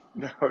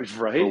No,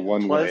 for right?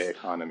 one-way Plus,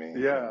 economy. Yeah,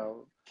 yeah,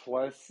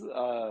 plus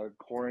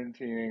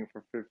quarantining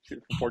for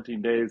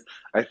 14 days.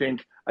 I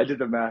think I did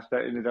the math.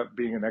 That ended up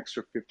being an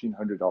extra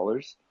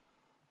 $1,500.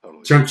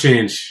 totally. Jump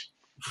change.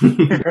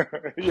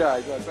 Yeah,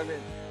 I guess. I mean,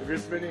 if you're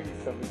spending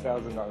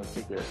 7,000 on a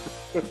ticket,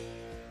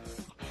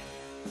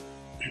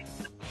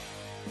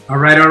 All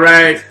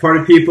right,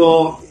 party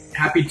people.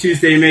 Happy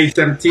Tuesday, May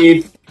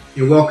 17th,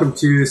 and welcome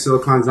to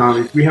Silicon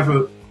Zombies. We have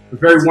a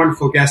very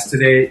wonderful guest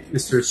today,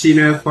 Mr.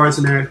 Sina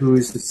Farzaneh, who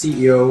is the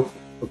CEO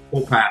of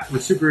Polpat. We're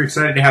super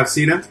excited to have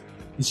Sina.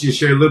 He's going to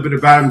share a little bit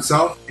about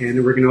himself, and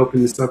then we're going to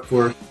open this up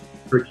for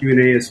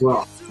Q&A as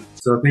well.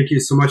 So thank you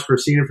so much for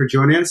Sina for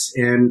joining us,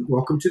 and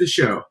welcome to the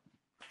show.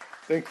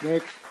 Thanks,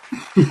 Nick.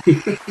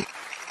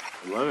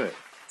 Love it.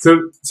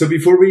 So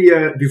before we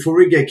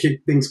get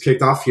things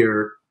kicked off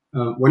here,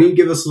 why don't you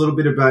give us a little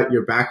bit about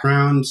your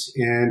background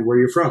and where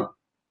you're from?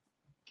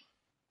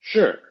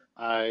 Sure.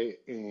 I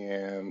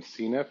am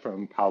Sina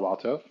from Palo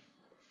Alto.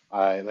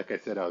 Like I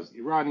said, I was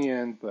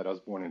Iranian, but I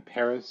was born in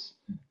Paris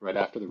right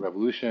after the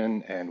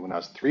revolution. And when I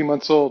was 3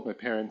 months old, my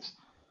parents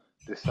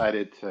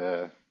decided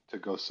to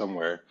go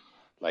somewhere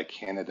like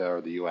Canada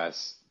or the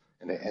US,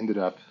 and they ended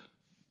up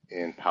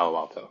in Palo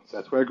Alto. So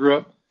that's where I grew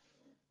up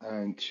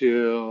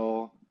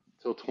until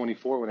till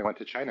 24 when I went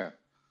to China.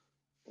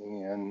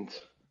 And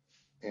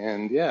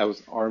yeah, I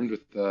was armed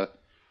with the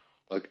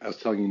like I was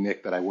telling you,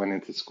 Nick, that I went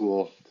into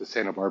school to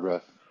Santa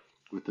Barbara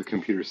with the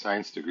computer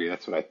science degree.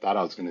 That's what I thought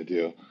I was going to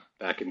do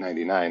back in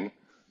 '99.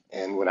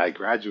 And when I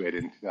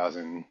graduated in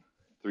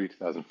 2003,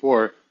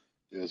 2004,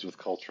 it was with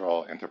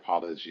cultural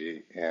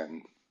anthropology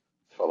and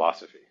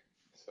philosophy.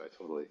 So I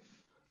totally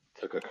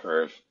took a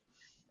curve.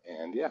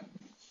 And yeah,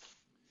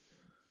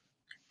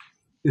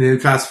 And then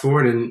fast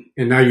forward,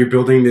 and now you're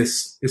building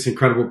this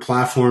incredible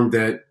platform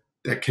that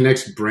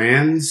connects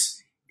brands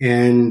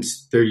and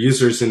their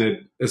users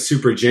in a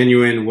super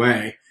genuine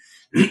way.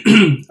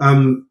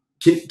 Can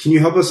you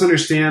help us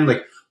understand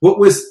like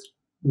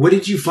what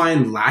did you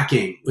find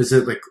lacking? Was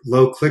it like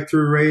low click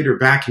through rate or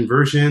bad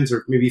conversions,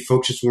 or maybe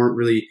folks just weren't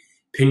really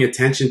paying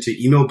attention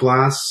to email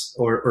blasts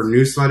or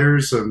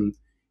newsletters?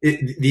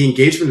 The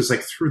engagement is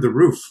like through the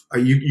roof.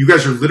 You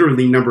guys are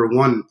literally number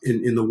one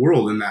in the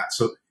world in that.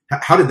 So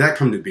how did that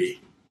come to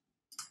be?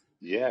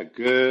 yeah,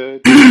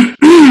 good question.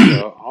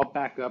 So I'll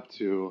back up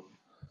to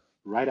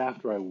right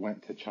after I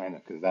went to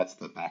China, because that's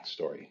the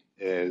backstory,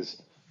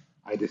 is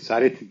I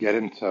decided to get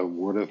into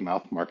word of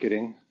mouth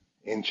marketing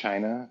in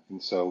China.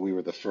 And so we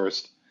were the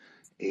first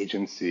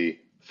agency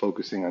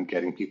focusing on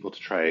getting people to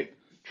try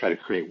to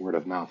create word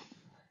of mouth.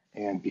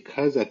 And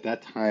because at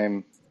that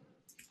time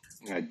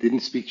I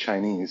didn't speak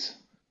Chinese,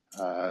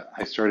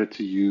 I started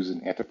to use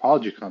an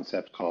anthropology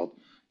concept called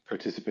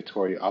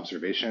participatory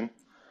observation,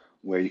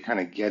 where you kind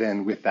of get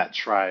in with that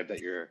tribe that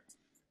you're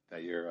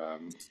that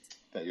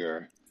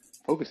you're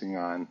focusing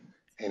on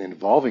and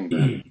involving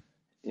them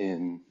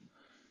in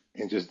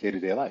just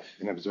day-to-day life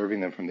and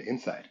observing them from the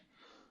inside.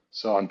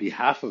 So on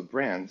behalf of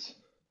brands,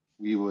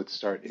 we would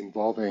start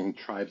involving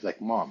tribes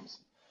like moms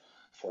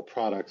for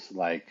products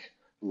like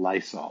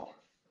Lysol,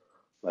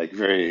 like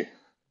very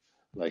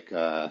like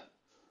uh,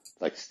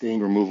 like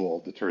stain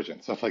removal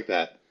detergent, stuff like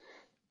that.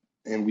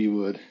 And we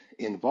would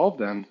involve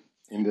them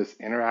in this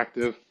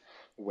interactive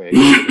way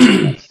using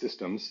internet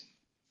systems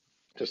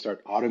to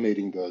start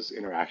automating those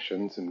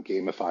interactions and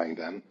gamifying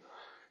them.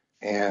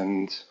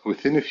 And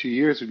within a few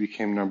years, we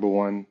became number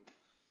one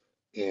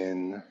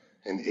in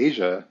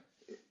Asia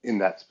in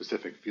that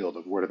specific field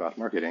of word of mouth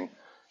marketing,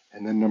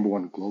 and then number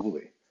one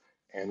globally.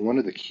 And one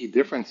of the key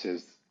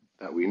differences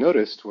that we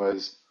noticed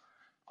was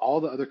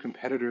all the other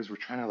competitors were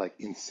trying to like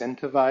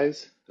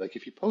incentivize, like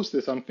if you post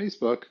this on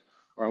Facebook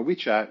or on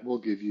WeChat, we'll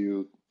give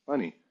you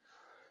money.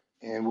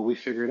 And what we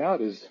figured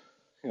out is,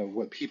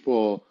 what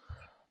people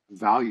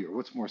value or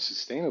what's more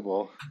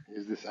sustainable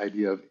is this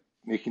idea of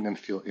making them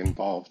feel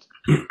involved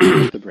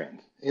with the brand,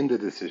 in the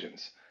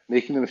decisions,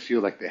 making them feel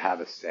like they have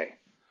a say.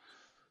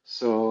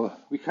 So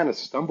we kind of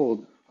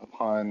stumbled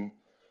upon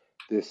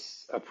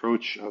this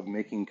approach of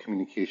making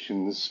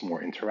communications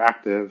more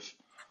interactive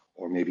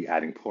or maybe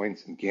adding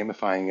points and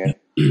gamifying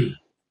it.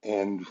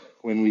 And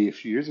a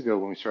few years ago,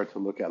 when we started to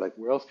look at like,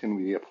 where else can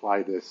we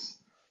apply this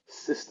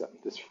system,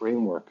 this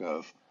framework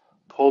of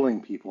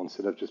polling people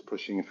instead of just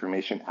pushing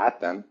information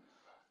at them,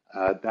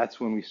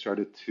 that's when we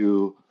started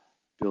to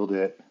build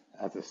it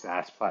as a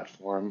SaaS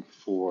platform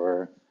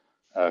for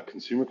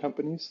consumer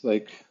companies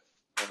like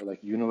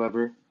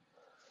Unilever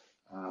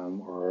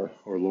or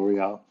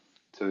L'Oreal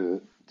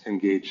to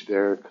engage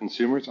their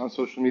consumers on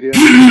social media,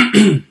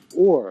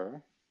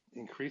 or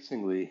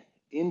increasingly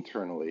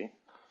internally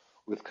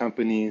with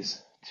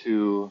companies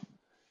to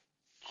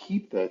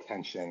keep the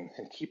attention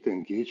and keep the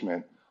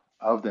engagement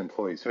of the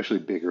employees, especially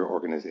bigger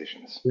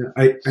organizations. Yeah,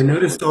 I So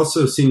noticed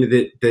also, Sina,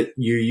 that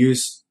you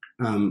use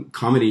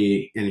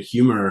comedy and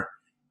humor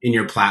in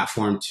your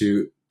platform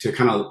to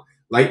kind of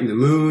lighten the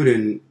mood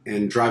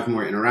and drive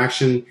more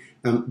interaction.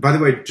 By the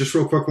way, just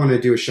real quick, I want to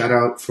do a shout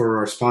out for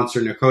our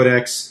sponsor,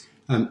 Nicodex.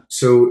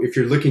 So if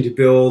you're looking to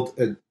build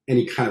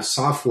any kind of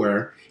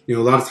software, a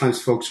lot of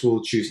times folks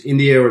will choose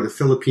India or the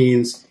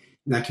Philippines,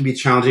 and that can be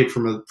challenging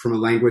from a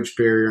language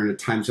barrier and a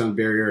time zone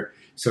barrier.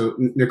 So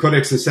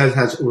Nicodex instead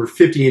has over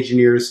 50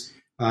 engineers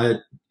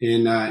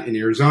in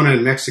Arizona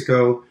and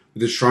Mexico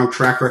with a strong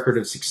track record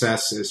of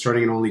success,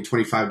 starting at only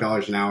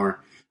 $25 an hour.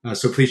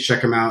 So please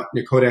check them out,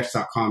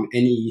 Nicodex.com,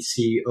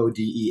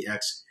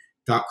 Necodex.com.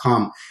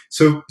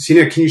 So,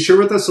 Sina, can you share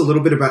with us a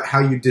little bit about how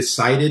you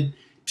decided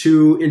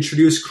to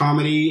introduce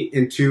comedy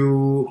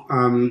into,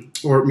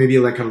 or maybe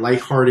like a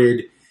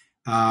lighthearted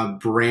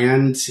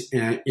brand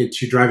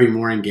into driving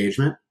more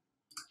engagement?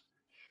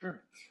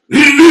 Sure.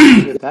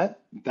 Yeah, that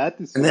And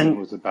decision then,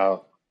 was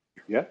about,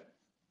 yeah.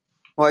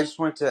 well, I just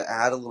wanted to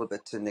add a little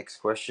bit to Nick's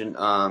question,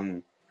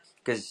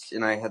 because we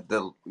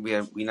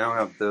now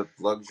have the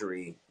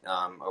luxury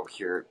over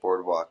here at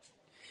Boardwalk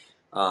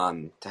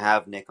to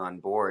have Nick on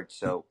board.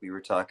 So we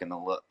were talking we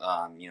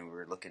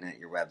were looking at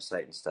your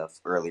website and stuff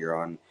earlier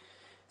on,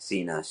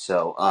 Cena.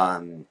 So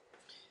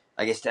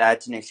I guess to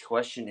add to Nick's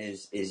question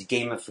is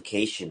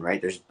gamification,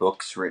 right? There's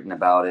books written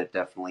about it.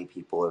 Definitely,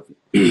 people have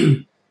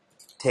taken.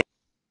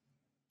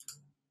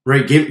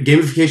 Right,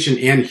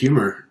 gamification and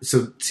humor.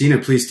 So, Sina,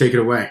 please take it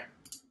away.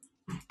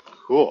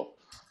 Cool.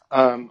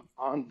 On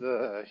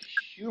the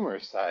humor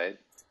side,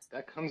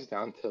 that comes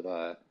down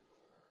to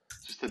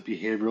just the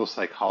behavioral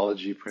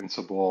psychology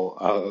principle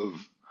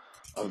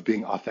of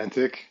being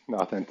authentic and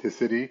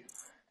authenticity.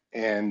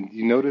 And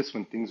you notice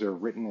when things are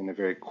written in a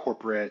very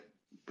corporate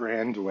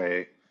brand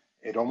way,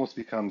 it almost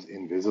becomes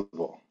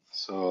invisible.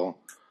 So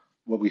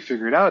what we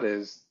figured out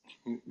is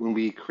when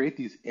we create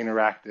these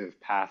interactive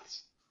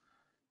paths,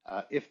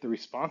 if the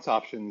response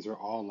options are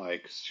all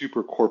like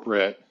super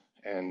corporate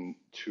and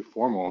too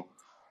formal,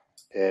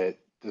 it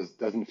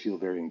doesn't feel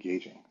very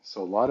engaging.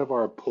 So a lot of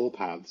our pull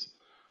paths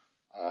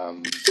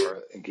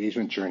or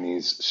engagement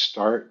journeys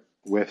start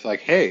with like,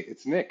 "Hey,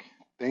 it's Nick.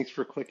 Thanks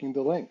for clicking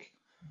the link.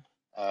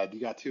 Do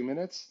you got 2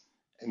 minutes?"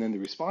 And then the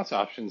response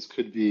options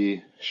could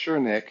be, "Sure,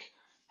 Nick.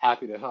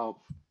 Happy to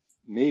help.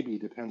 Maybe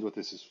depends what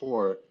this is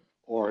for,"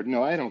 or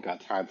 "No, I don't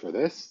got time for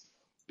this."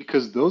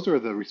 Because those are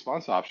the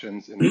response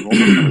options in a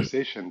normal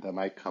conversation that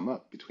might come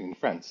up between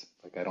friends.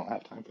 Like, I don't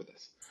have time for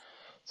this.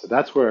 So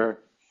that's where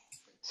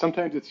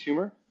sometimes it's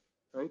humor,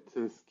 right,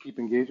 to keep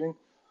engaging.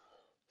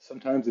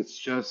 Sometimes it's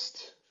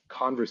just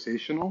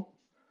conversational.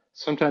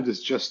 Sometimes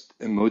it's just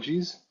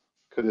emojis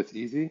because it's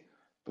easy.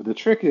 But the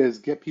trick is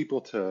get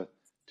people to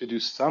do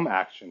some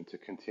action to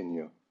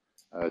continue.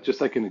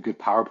 Just like in a good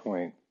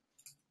PowerPoint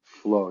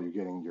flow, you're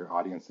getting your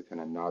audience to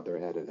kind of nod their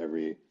head at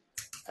every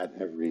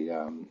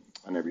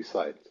on every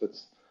slide. So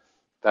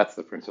that's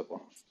the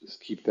principle. Just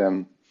keep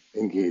them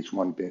engaged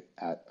one bit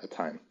at a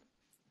time.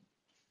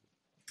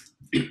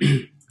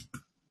 And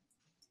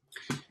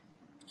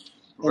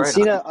Right on.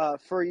 Sina,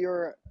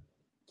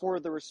 for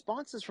the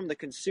responses from the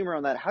consumer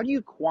on that, how do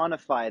you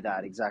quantify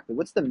that exactly?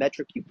 What's the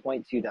metric you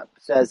point to that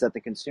says that the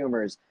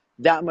consumer is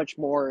that much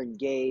more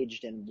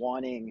engaged and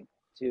wanting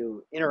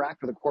to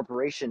interact with a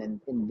corporation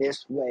in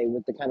this way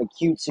with the kind of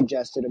cute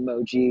suggested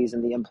emojis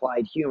and the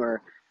implied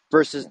humor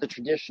versus the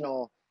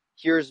traditional,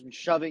 here's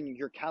shoving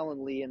your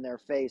Calendly in their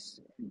face,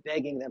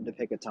 begging them to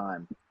pick a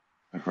time?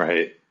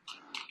 Right.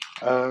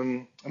 I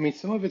mean,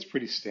 some of it's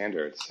pretty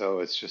standard. So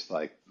it's just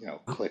like,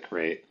 click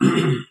rate,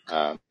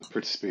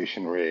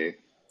 participation rate.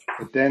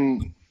 But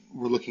then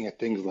we're looking at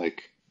things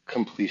like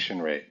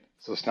completion rate.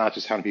 So it's not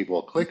just how many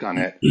people click on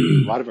it.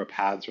 A lot of our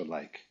paths are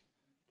like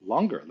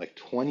longer, like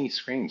 20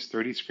 screens,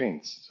 30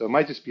 screens. So it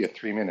might just be a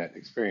 3-minute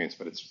experience,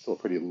 but it's still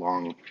pretty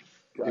long.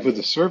 If it was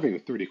a survey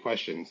with 30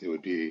 questions, it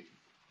would be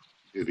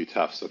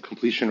tough. So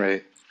completion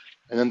rate.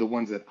 And then the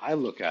ones that I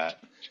look at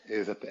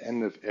is at the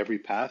end of every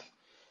path,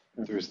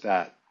 there's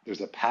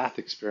a path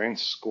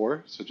experience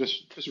score. So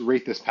just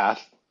rate this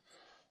path,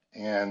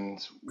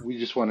 and we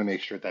just want to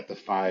make sure that the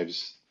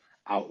fives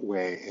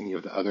outweigh any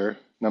of the other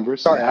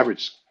numbers. So the Sorry,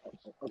 average,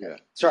 okay. yeah,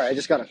 Sorry, I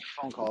just got a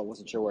phone call. I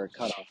wasn't sure where it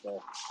cut off there.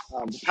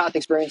 The path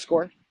experience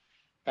score?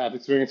 path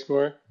experience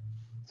score.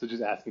 So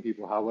just asking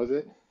people how was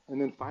it,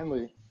 and then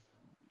finally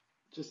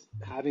just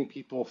having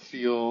people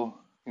feel,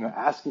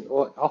 asking.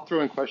 Well, I'll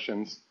throw in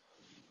questions,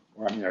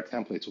 or I mean our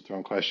templates will throw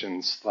in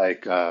questions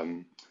like,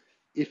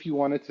 if you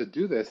wanted to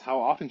do this, how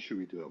often should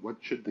we do it? What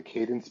should the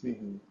cadence be?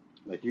 Mm-hmm.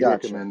 Like you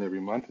Gotcha. recommend every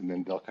month, and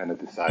then they'll kind of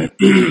decide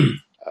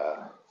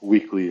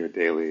weekly or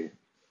daily.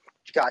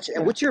 Gotcha.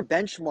 And Yeah. what's your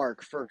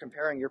benchmark for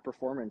comparing your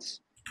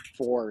performance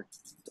for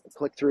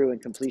click through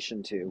and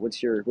completion to?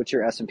 What's your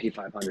S&P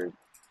 500?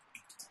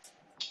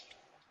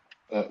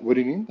 What do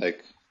you mean?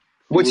 Like,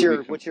 who What's would we your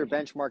come? what's your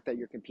benchmark that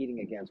you're competing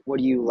against? What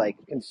do you like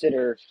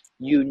consider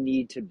you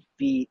need to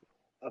beat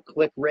a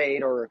click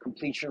rate or a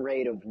completion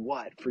rate of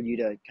what for you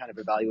to kind of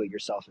evaluate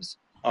yourself as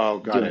Oh,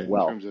 got doing it. In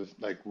well? terms of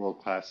like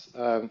world class.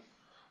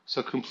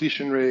 So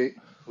completion rate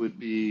would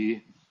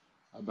be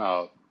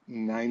about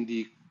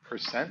 90%.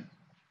 Gotcha.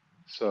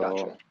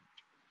 So,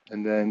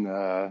 and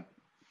then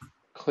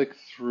click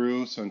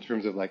through. So in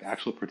terms of like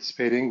actual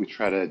participating, we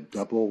try to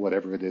double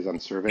whatever it is on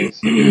surveys.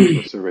 So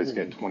if surveys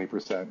get Mhm.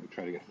 20%, we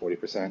try to get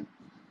 40%.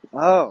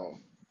 Oh.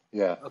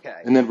 Yeah. Okay,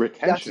 And then that's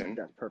retention.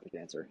 that's perfect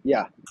answer.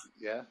 Yeah.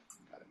 Yeah.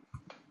 Got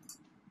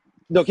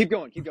No, keep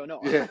going. Keep going.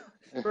 No, it. Yeah.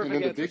 And perfect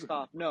then the answer. big,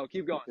 Stop. No,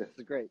 keep going. yeah. This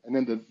is great. And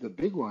then the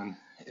big one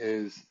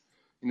is,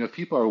 if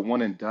people are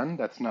one and done,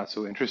 that's not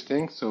so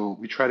interesting. So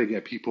we try to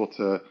get people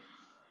to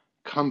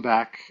come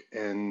back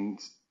and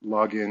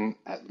log in,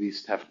 at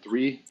least have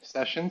 3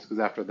 sessions, because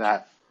after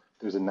that,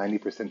 there's a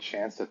 90%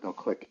 chance that they'll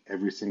click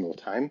every single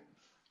time.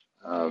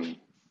 Um,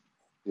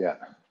 yeah.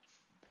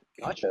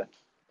 Gotcha.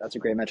 That's a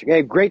great metric.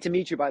 Hey, great to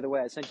meet you, by the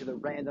way. I sent you the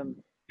random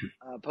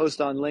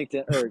post on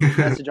LinkedIn or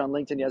message on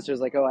LinkedIn yesterday. It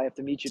was like, oh, I have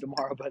to meet you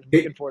tomorrow, but I'm Hey,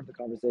 looking forward to the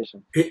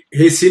conversation.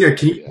 hey, Sina,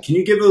 Yeah. can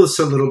you give us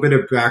a little bit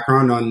of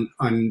background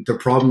on the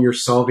problem you're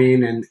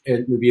solving and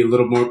maybe a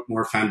little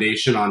more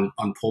foundation on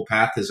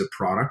PullPath as a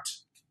product?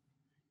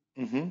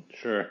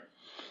 Sure.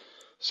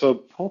 So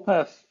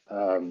PullPath,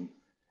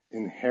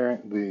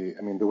 inherently,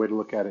 I mean, the way to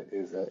look at it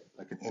is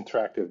like an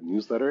interactive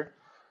newsletter.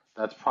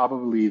 That's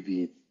probably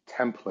the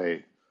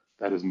template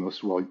that is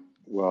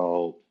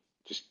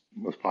just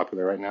most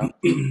popular right now.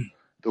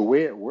 The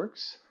way it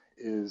works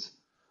is,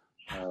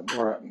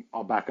 or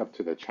I'll back up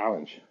to the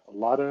challenge. A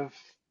lot of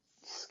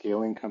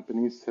scaling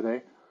companies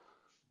today,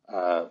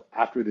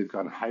 after they've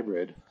gone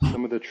hybrid,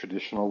 some of the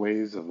traditional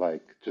ways of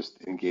like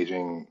just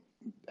engaging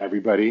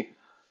everybody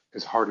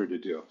is harder to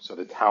do. So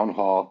the town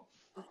hall,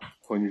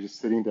 when you're just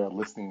sitting there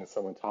listening to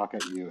someone talk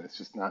at you, it's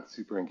just not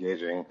super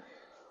engaging.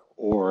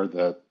 Or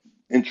the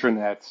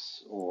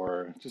intranets,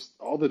 or just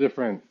all the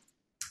different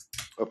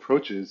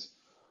approaches,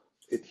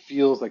 it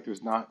feels like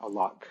there's not a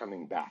lot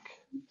coming back.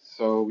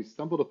 So we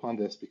stumbled upon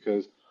this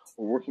because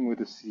we're working with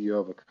the CEO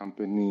of a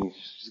company.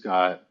 She's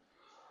got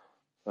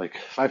like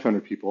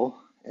 500 people,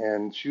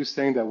 and she was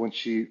saying that when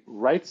she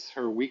writes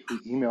her weekly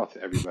email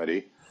to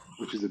everybody,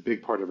 which is a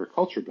big part of her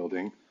culture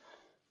building,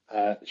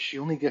 she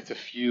only gets a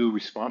few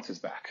responses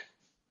back,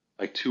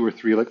 like 2 or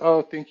 3, like,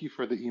 oh, thank you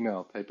for the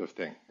email type of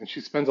thing. And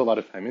she spends a lot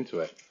of time into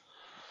it.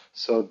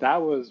 So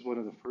that was one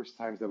of the first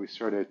times that we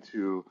started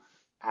to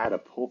add a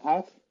pull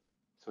path,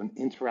 so an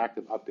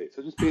interactive update.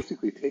 So just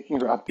basically taking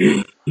her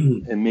update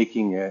and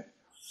making it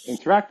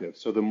interactive.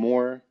 So the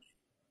more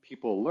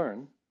people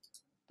learn,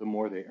 the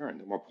more they earn,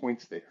 the more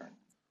points they earn.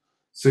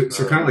 So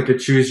kind of like So a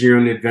choose your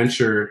own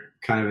adventure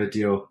kind of a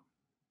deal.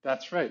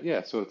 that's right.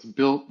 Yeah. So it's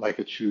built like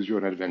a choose your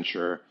own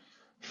adventure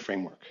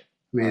framework.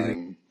 Amazing.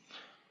 Um,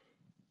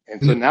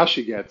 and so now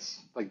she gets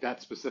like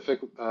that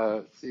specific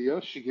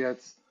CEO. She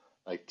gets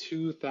like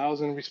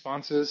 2,000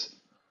 responses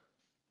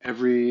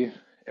every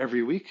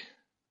every week,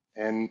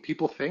 and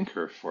people thank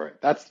her for it.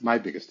 That's my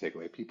biggest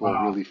takeaway. People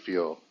Wow. really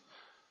feel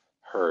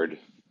heard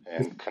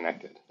and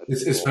connected. That's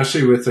the goal.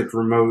 Especially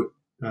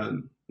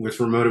with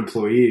remote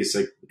employees,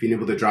 like being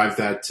able to drive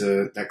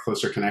that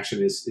closer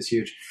connection is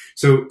huge.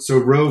 So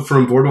Ro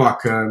from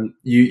Boardwalk,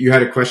 you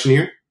had a question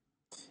here.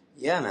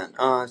 Yeah, man.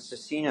 So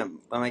Cena,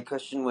 my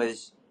question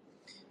was,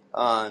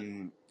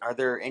 are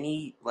there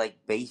any like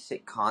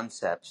basic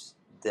concepts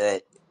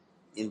that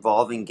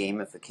involving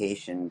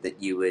gamification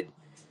that you would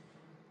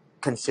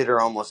consider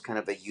almost kind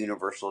of a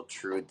universal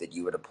truth that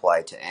you would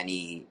apply to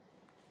any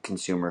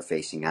consumer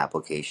facing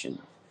application?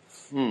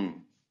 Hmm.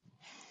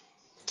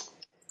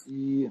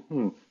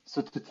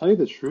 So to tell you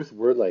the truth,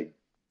 we're like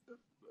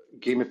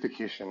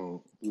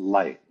gamification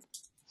light.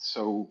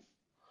 So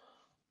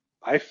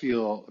I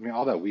feel, I mean,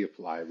 all that we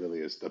apply really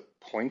is the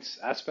points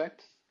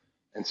aspect.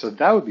 And so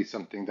that would be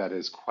something that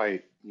is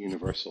quite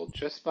universal.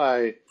 Just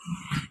by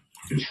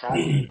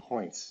tracking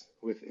points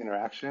with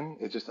interaction,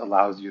 it just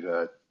allows you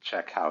to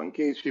check how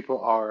engaged people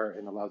are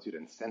and allows you to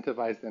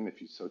incentivize them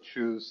if you so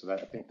choose. So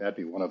that I think that'd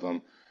be one of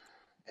them.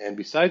 And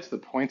besides the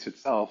points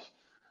itself,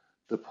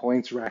 the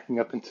points racking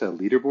up into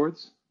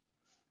leaderboards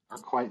are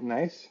quite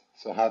nice.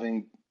 So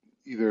having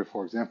either,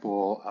 for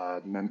example,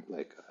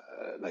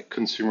 like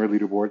consumer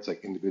leaderboards,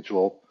 like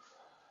individual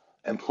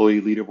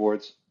employee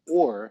leaderboards,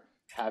 or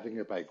having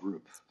it by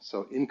group.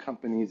 So in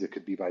companies, it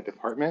could be by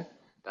department.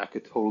 That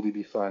could totally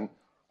be fun,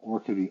 or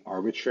it could be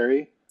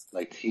arbitrary,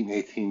 like Team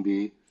A, Team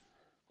B.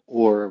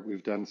 Or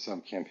we've done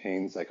some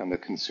campaigns like on the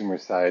consumer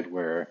side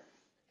where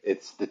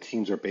it's the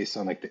teams are based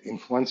on like the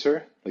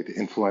influencer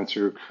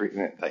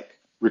like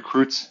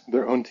recruits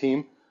their own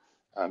team.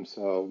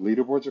 So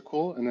leaderboards are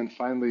cool, and then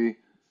finally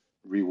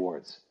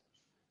rewards.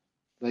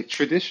 Like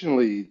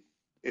traditionally,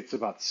 it's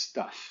about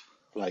stuff,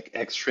 like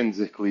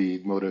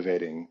extrinsically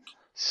motivating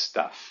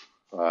stuff,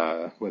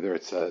 whether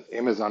it's an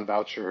Amazon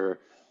voucher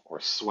or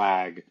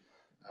swag.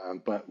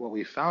 But what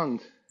we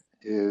found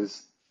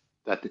is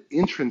that the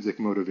intrinsic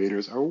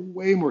motivators are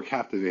way more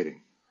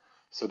captivating.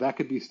 So that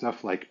could be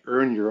stuff like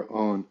earn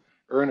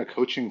a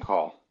coaching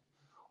call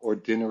or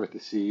dinner with the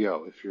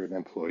CEO if you're an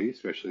employee,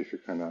 especially if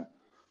you're kind of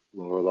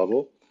lower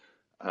level.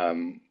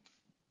 Um,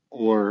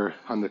 or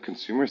on the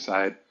consumer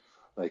side,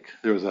 like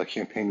there was a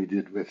campaign we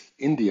did with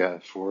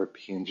India for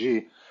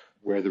P&G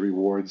where the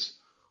rewards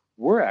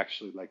were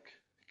actually like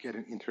get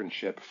an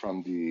internship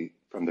from the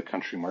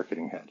country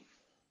marketing head.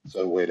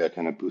 So a way to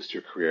kind of boost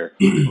your career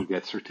or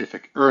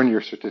earn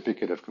your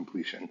certificate of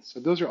completion. So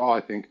those are all,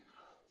 I think,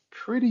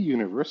 pretty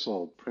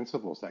universal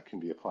principles that can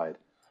be applied.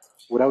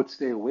 What I would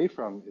stay away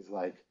from is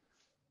like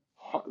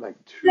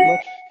too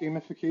much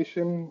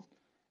gamification.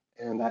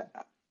 And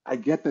I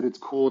get that it's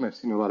cool, and I've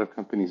seen a lot of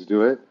companies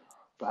do it,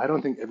 but I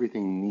don't think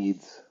everything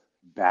needs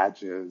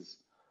badges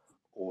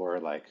or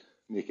like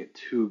make it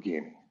too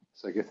gaming.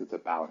 So I guess it's a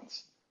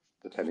balance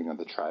depending on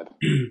the tribe.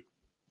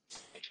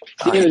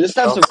 You know, just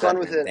have Well some said, fun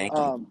with man. it. Thank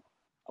you.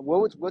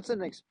 What's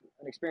an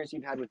experience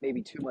you've had with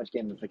maybe too much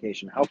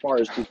gamification? How far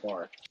is too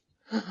far?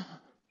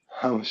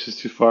 How much is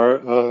too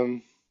far?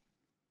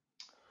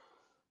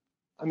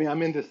 I mean,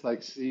 I'm in this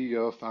like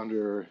CEO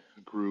founder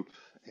group,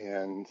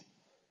 and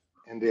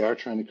they are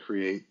trying to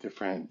create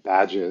different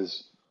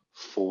badges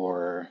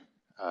for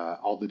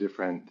all the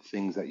different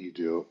things that you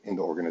do in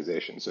the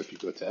organization. So if you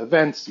go to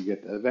events, you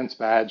get the events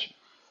badge.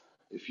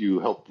 If you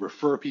help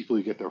refer people,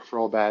 you get the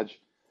referral badge.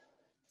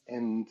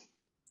 And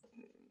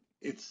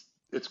it's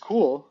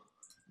cool.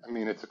 I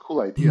mean, it's a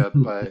cool idea,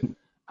 but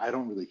I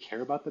don't really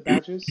care about the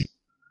badges.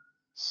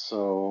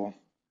 So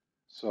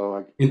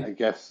I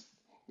guess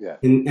yeah.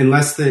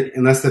 Unless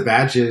the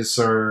badges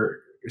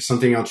are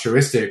something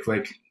altruistic,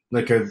 like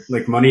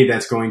money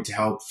that's going to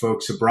help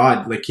folks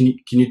abroad. Like, can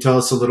you tell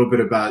us a little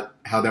bit about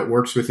how that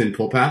works within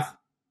PullPath?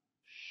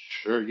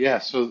 Sure, yeah.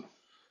 So,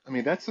 I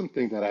mean, that's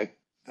something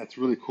that's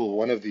really cool.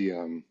 One of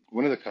the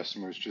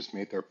customers just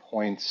made their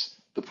points,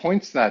 the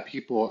points that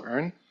people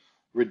earn,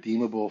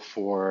 redeemable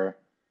for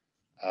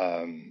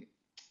um,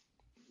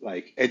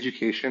 like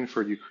education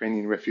for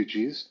Ukrainian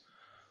refugees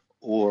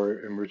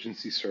or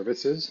emergency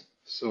services.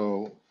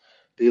 So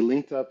they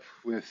linked up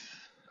with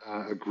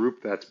a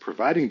group that's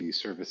providing these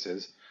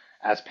services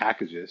as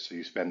packages. So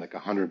you spend like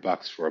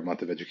 $100 for a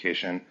month of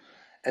education,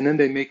 and then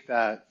they make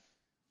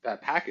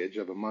that package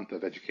of a month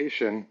of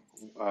education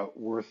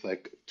worth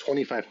like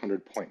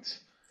 2,500 points.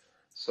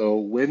 So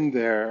when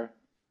their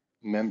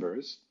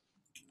members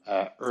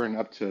earn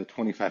up to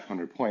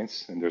 2,500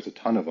 points, and there's a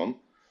ton of them,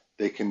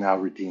 they can now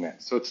redeem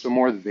it. So it's the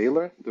more they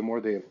learn,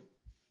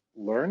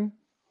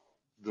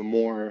 the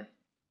more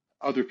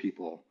other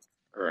people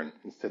earn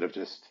instead of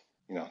just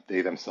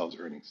they themselves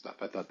earning stuff.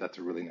 I thought that's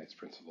a really nice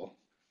principle.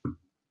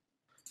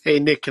 Hey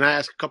Nick, can I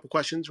ask a couple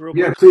questions real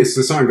Yeah, quick? please,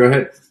 Sasan, go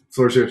ahead.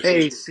 Floor is yours.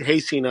 Hey,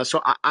 Sina.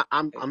 So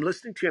I'm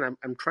listening to you, and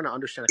I'm trying to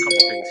understand a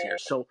couple things here.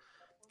 So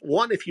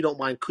one, if you don't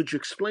mind, could you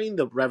explain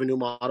the revenue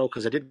model?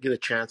 Because I didn't get a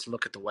chance to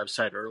look at the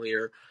website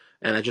earlier,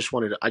 and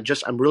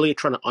I'm really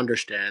trying to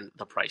understand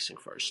the pricing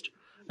first,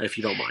 if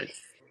you don't mind.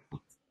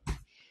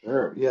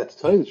 Sure. Yeah, to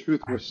tell you the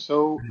truth, we're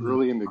so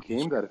early in the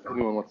game that if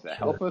anyone wants to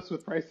help us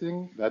with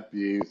pricing, that'd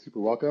be super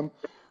welcome.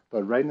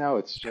 But right now,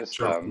 it's just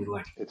Sure, if you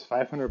like. it's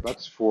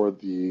 $500 for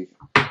the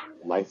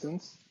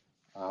license,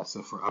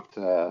 so for up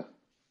to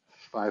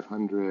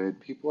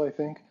 500 people, I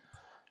think.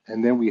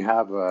 And then we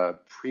have a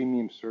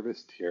premium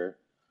service tier,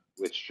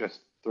 which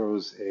just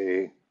throws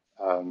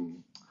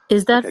um,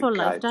 Is like that a for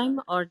guide.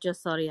 lifetime or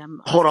just, sorry,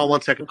 I'm Hold on asking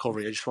one this second, question.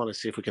 Corey. I just want to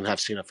see if we can have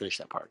Sina finish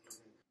that part.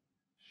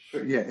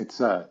 Sure. Yeah,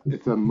 it's a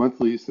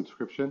monthly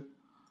subscription.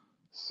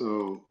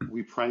 So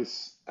we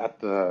price at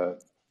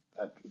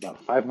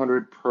about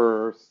 500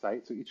 per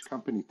site. So each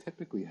company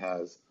typically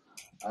has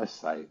a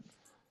site,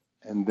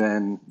 and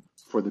then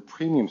for the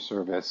premium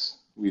service,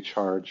 we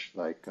charge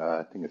like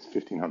I think it's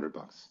 $1,500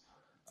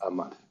 a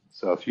month.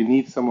 So if you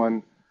need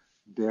someone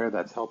there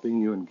that's helping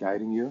you and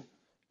guiding you,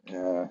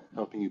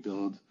 helping you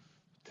build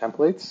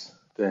templates,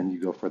 then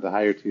you go for the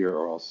higher tier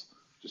or else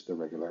just the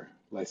regular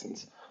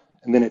license.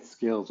 And then it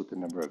scales with the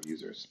number of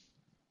users.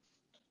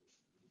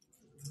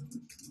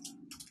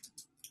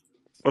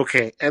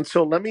 Okay, and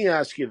so let me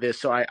ask you this.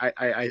 So I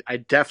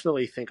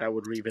definitely think I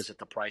would revisit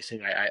the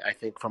pricing. I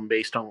think from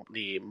based on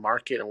the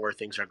market and where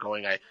things are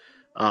going,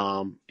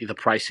 the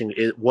pricing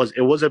it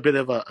was a bit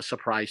of a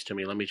surprise to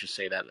me. Let me just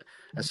say that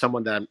as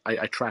someone that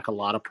I track a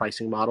lot of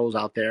pricing models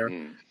out there, it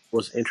Mm,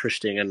 was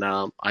interesting, and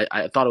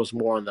I thought it was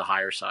more on the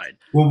higher side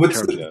Well, in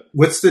terms of. yeah.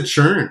 what's the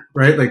churn,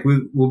 right? Like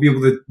we'll be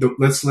able to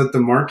let's let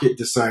the market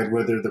decide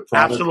whether the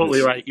product Absolutely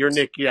is. right. You're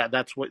Nick. Yeah,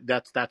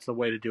 that's the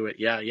way to do it.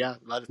 Yeah, yeah.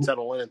 Let it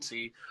settle in and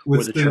see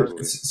where What's the the churn.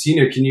 Totally.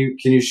 Sina? Can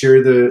you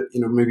share the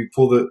maybe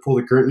pull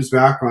the curtains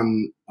back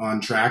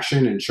on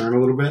traction and churn a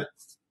little bit?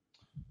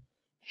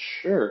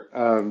 Sure.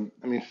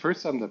 I mean,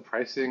 first on the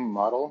pricing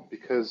model,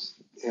 because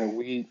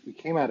we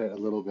came at it a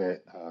little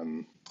bit,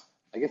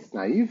 I guess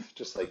naive,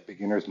 just like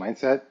beginner's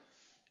mindset,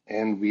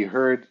 and we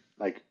heard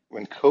like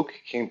when Coke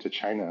came to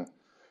China,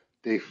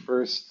 they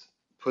first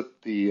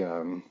put the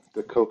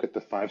Coke at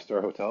the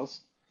five-star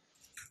hotels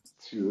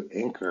to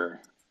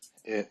anchor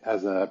it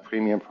as a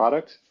premium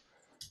product,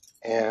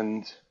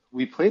 and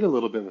we played a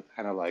little bit with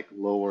kind of like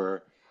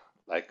lower,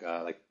 like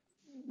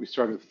we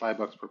started with $5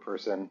 per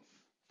person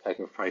type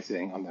of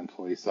pricing on the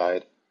employee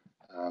side,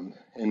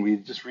 and we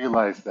just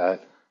realized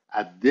that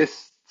at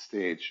this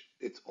stage,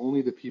 it's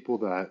only the people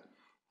that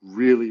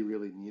really,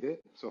 really need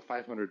it. So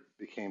 500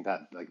 became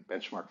that like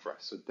benchmark for us.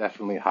 So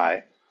definitely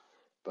high,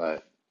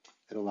 but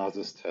it allows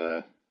us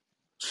to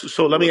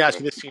So to let me work ask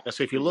you with. this, Tina.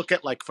 So if you look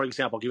at, like, for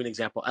example, I'll give you an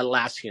example,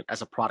 Atlassian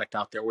as a product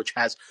out there, which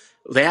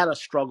they had a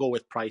struggle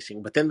with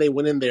pricing, but then they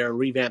went in there and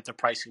revamped their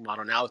pricing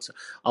model. Now it's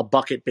a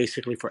bucket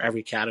basically for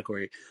every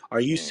category.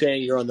 Are you Mm.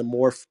 saying you're on the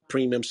more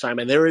premium side?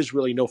 And there is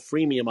really no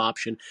freemium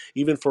option,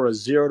 even for a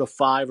 0 to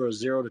 5 or a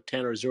 0 to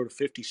 10 or 0 to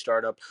 50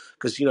 startup,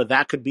 because,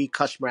 that could be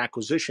customer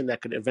acquisition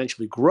that could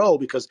eventually grow,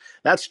 because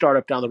that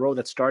startup down the road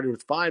that started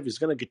with 5 is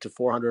going to get to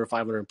 400 or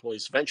 500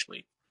 employees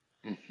eventually.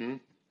 Hmm.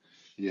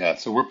 Yeah,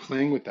 so we're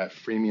playing with that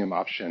freemium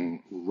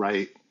option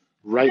right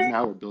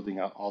now. We're building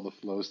out all the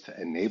flows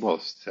to enable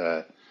us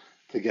to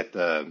get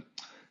the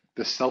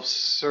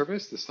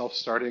self-service, the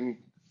self-starting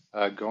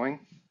going.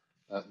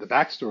 The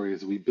backstory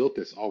is we built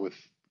this all with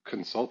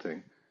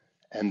consulting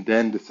and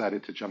then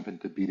decided to jump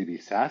into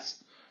B2B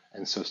SaaS,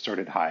 and so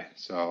started high.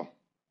 So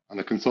on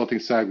the consulting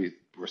side, we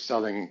were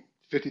selling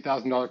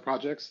 $50,000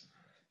 projects,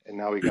 and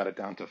now we got it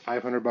down to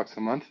 $500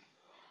 a month.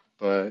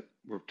 But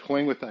we're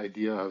toying with the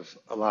idea of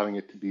allowing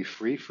it to be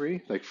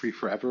free, like free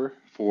forever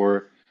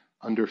for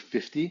under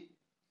 50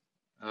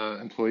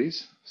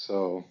 employees.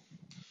 So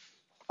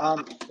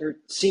Or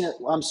Sina,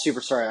 I'm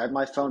super sorry.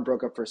 My phone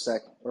broke up for a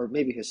sec, or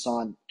maybe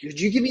Hassan. Could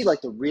you give me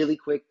like the really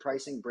quick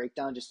pricing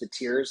breakdown, just the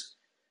tiers?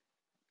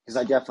 Because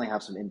I definitely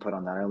have some input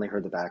on that. I only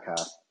heard the back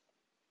half.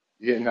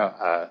 yeah,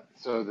 no.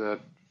 So the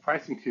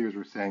pricing tiers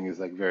we're saying is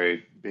like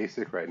very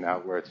basic right now,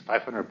 where it's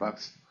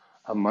 $500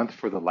 a month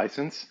for the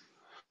license.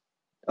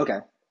 Okay,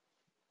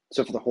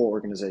 so for the whole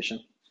organization,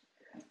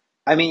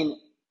 I mean,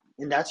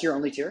 and that's your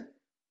only tier,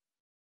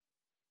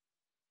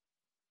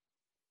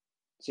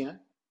 Sina?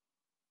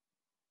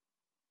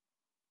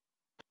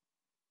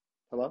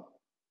 Hello?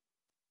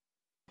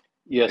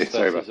 Hey, Yes,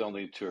 sorry that's about his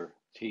only tour.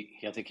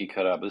 I think he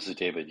cut out. This is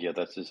David. Yeah,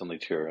 that's his only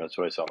tour. That's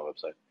what I saw on the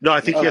website. No,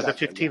 I think he Nick has a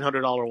Okay. knows. Yeah.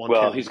 $1,500 one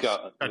Well, too. he's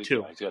got. Got Yeah,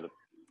 two. he's got a.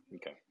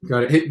 Okay.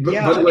 Got it. Hey,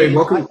 Yeah, by the I way, mean,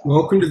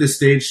 welcome to the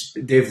stage,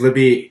 Dave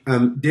Libby.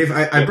 Dave,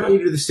 I Yeah, brought Dave.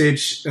 you to the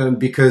stage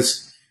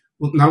because,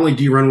 well, not only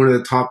do you run one of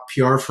the top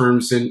PR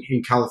firms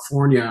in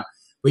California,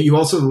 but you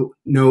also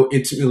know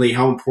intimately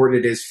how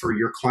important it is for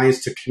your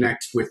clients to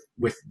connect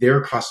with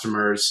their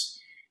customers.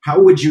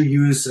 How would you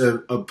use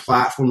a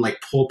platform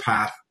like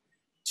PullPath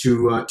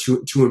to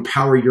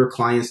empower your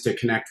clients to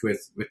connect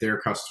with their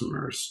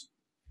customers?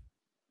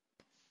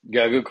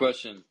 Yeah, good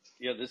question.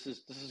 Yeah, this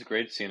is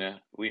great,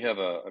 Sina. We have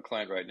a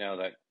client right now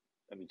that,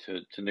 I mean,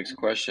 to Nick's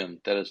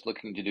question, that is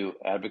looking to do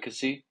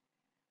advocacy,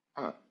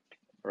 huh.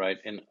 right?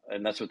 And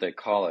that's what they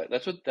call it.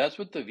 That's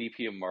what the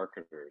VP of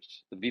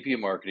marketers, the VP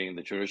of marketing,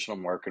 the traditional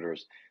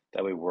marketers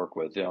that we work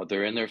with,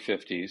 they're in their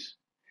 50s.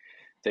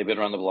 They've been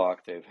around the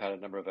block. They've had a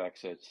number of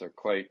exits. They're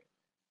quite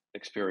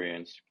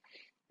experienced,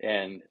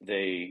 and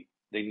they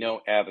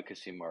know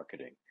advocacy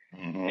marketing,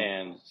 Hmm.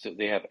 and so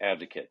they have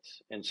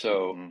advocates. And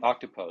so Hmm.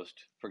 Octopost,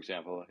 for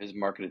example, is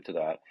marketed to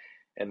that,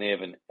 and they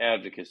have an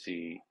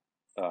advocacy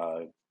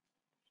uh,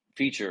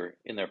 feature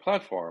in their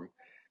platform.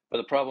 But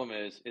the problem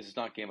is it's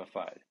not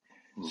gamified.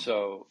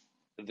 So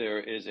there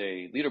is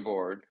a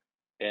leaderboard,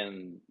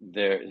 and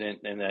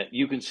that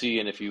you can see,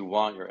 and if you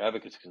want, your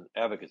advocates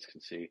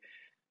can see,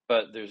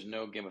 but there's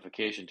no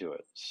gamification to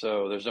it.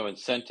 So there's no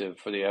incentive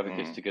for the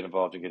advocates Hmm. to get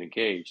involved and get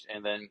engaged.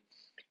 And then,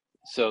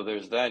 so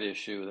there's that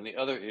issue. Then the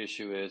other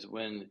issue is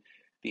when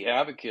the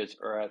advocates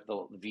are at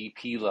the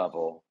VP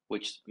level,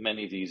 which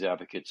many of these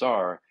advocates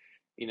are,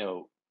 you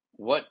know,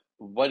 what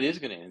is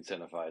going to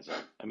incentivize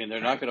them? I mean,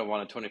 they're not Right. going to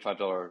want a $25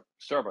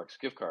 Starbucks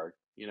gift card,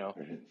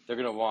 Right. they're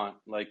going to want,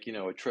 like,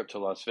 a trip to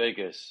Las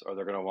Vegas, or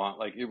they're going to want,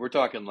 like, we're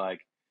talking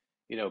like,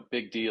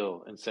 big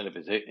deal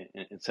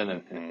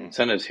Hmm.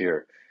 incentives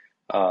here.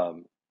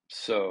 Um,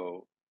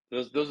 so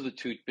those are the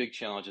two big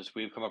challenges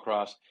we've come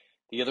across.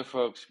 The other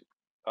folks,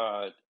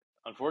 uh,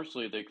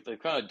 unfortunately, they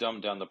kind of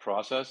dumbed down the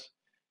process.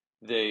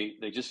 They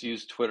just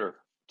use Twitter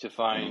to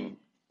Hmm. find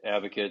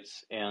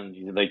advocates,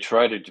 and they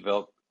try to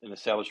develop and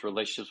establish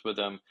relationships with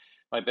them.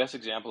 My best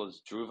example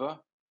is Druva.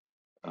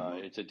 Hmm.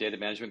 It's a data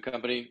management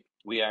company.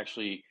 We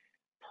actually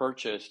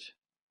purchased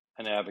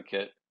an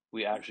advocate.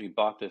 We actually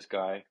bought this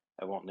guy.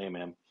 I won't name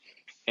him,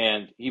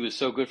 and he was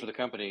so good for the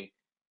company.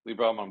 We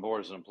brought him on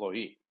board as an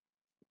employee,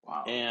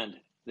 Wow. and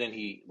then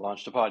he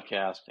launched a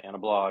podcast and a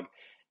blog,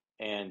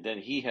 and then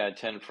he had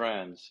 10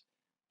 friends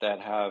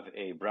that have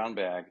a brown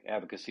bag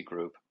advocacy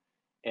group,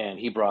 and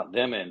he brought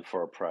them in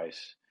for a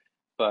price.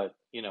 But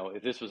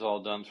if this was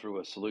all done through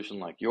a solution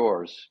like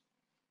yours,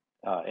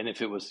 and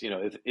if it was,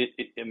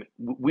 if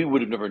we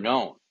would have never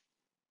known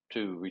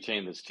to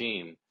retain this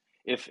team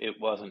if it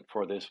wasn't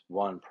for this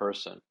one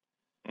person.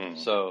 Hmm.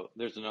 So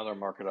there's another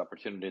market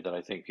opportunity that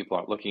I think people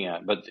aren't looking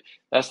at. But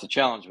that's the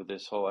challenge with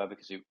this whole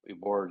advocacy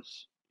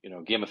boards,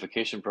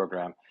 gamification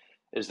program,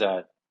 is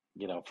that,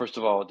 first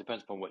of all, it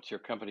depends upon what your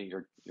company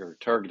you're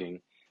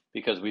targeting,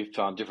 because we've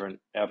found different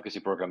advocacy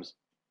programs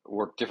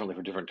work differently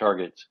for different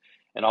targets.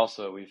 And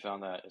also we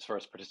found that as far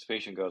as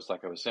participation goes,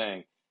 like I was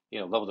saying,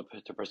 level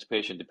to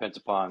participation depends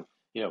upon,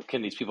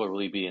 can these people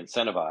really be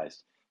incentivized?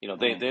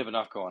 They have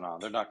enough going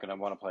on. They're not going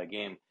to want to play a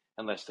game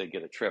unless they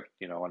get a trip,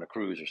 on a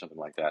cruise or something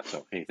like that.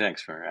 So, hey,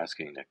 thanks for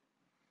asking, Nick.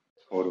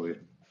 Totally.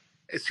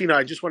 Sina,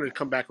 I just wanted to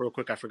come back real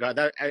quick. I forgot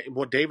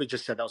what David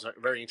just said. That was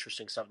very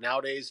interesting stuff.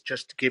 Nowadays,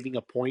 just giving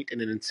a point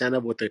and an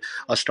incentive with a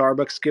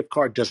Starbucks gift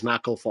card does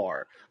not go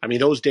far. I mean,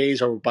 those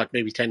days are about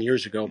maybe 10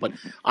 years ago. But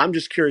I'm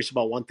just curious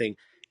about one thing.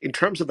 In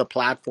terms of the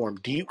platform,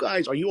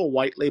 are you a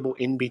white label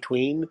in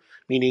between?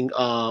 Meaning,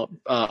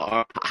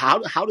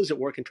 how does it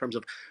work in terms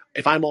of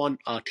if I'm on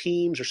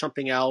Teams or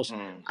something else?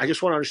 Mm, I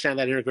just want to understand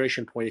that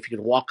integration point. If you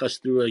can walk us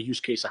through a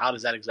use case, how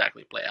does that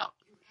exactly play out?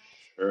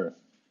 sure.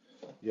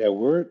 Yeah,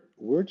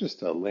 we're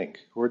just a link.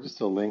 We're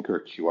just a link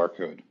or QR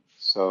code.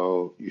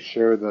 So you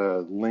share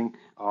the link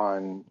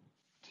on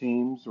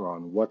Teams or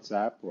on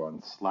WhatsApp or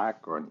on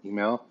Slack or on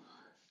email,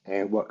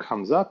 and what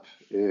comes up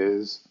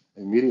is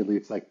immediately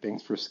it's like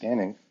thanks for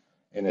scanning,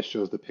 and it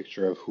shows the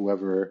picture of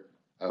whoever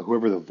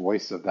the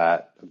voice of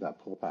that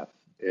pull path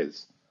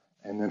is,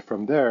 and then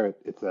from there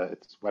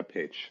it's web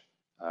page.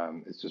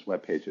 It's just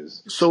web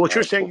pages. So what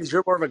you're saying Pull. is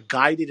you're more of a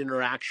guided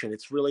interaction.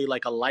 It's really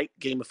like a light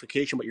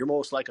gamification, but you're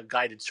most like a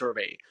guided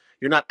survey.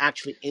 You're not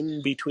actually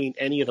in between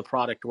any of the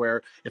product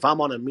where if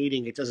I'm on a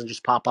meeting, it doesn't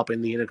just pop up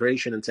in the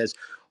integration and says,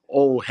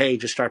 oh, hey,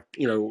 just start,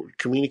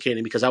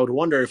 communicating. Because I would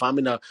wonder if I'm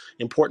in a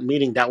important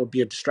meeting, that would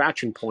be a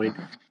distraction point.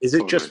 Is it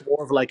Totally. just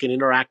more of like an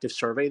interactive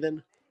survey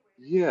then?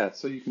 Yeah,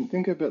 so you can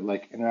think of it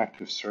like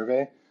interactive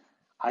survey.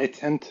 I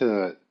tend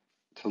to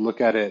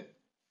look at it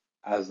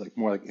as like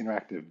more like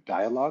interactive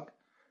dialogue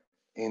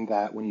in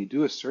that when you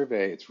do a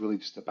survey, it's really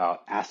just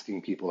about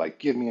asking people like,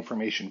 give me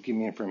information, give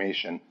me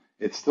information.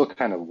 It's still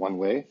kind of one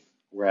way,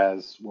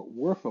 whereas what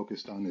we're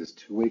focused on is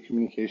two-way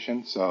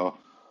communication. So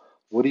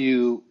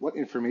what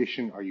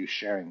information are you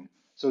sharing?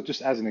 So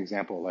just as an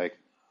example, like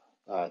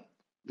uh,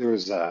 there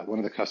was one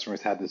of the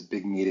customers had this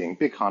big meeting,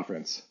 big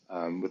conference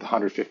with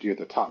 150 of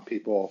the top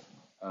people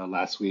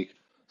last week.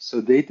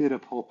 So they did a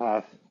pull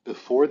path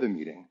before the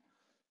meeting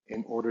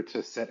in order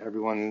to set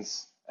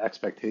everyone's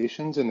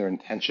expectations and their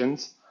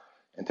intentions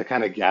and to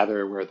kind of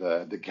gather where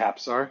the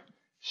gaps are,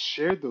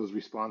 shared those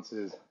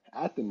responses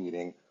at the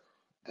meeting.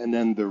 And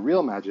then the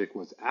real magic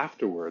was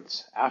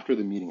afterwards, after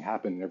the meeting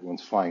happened and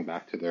everyone's flying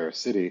back to their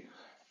city,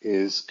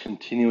 is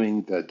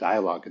continuing the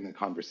dialogue and the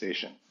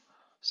conversation.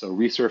 So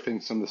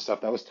resurfacing some of the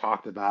stuff that was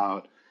talked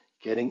about,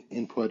 getting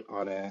input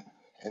on it,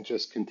 and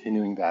just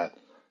continuing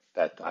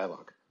that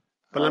dialogue.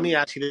 But let me Um,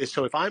 ask you this.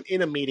 So if I'm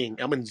in a meeting,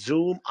 I'm in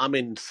Zoom, I'm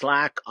in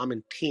Slack, I'm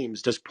in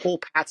Teams, does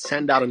PullPat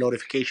send out a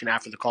notification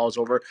after the call is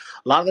over?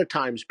 A lot of the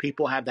times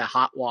people have that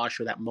hot wash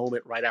or that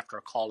moment right after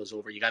a call is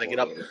over. You got to get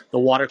up, totally. the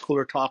water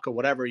cooler talk or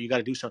whatever, you got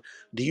to do something.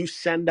 Do you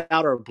send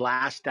out or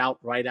blast out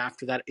right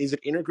after that? Is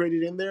it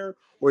integrated in there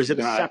or is it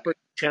a Not separate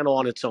channel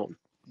on its own?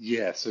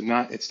 Yeah, so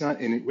not it's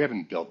not in we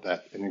haven't built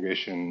that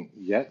integration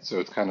yet, so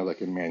it's kind of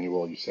like a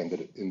manual. You send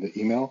it in the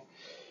email.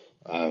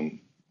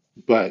 Um,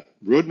 but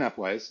roadmap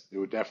wise, it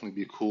would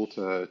definitely be cool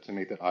to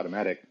make that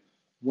automatic.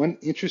 One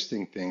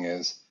interesting thing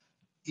is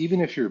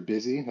even if you're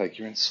busy, like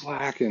you're in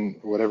Slack and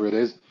or whatever it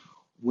is,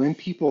 when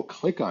people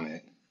click on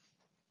it,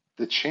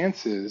 the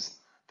chances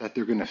that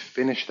they're going to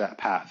finish that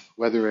path,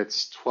 whether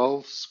it's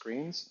 12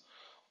 screens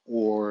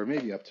or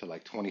maybe up to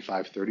like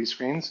 25, 30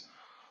 screens,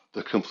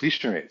 the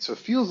completion rate. So it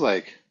feels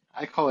like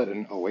I call it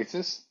an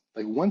oasis.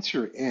 Like once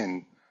you're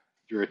in,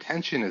 your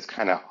attention is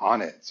kind of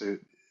on it. So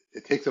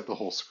it takes up the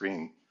whole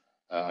screen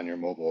on your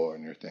mobile or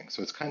on your thing.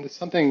 So it's kind of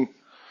something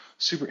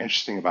super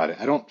interesting about it.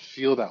 I don't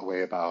feel that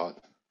way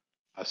about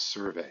a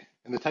survey.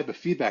 And the type of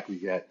feedback we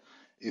get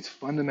is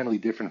fundamentally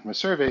different from a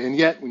survey. And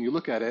yet, when you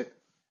look at it,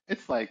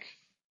 it's like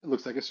it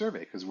looks like a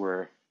survey because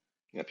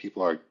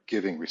people are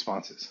giving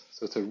responses.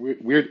 So it's a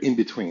weird in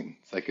between.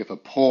 It's like if a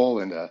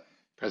poll and a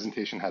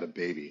presentation had a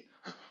baby,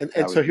 And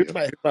that so would be here's it.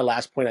 my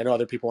last point. I know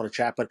other people want to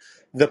chat, but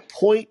the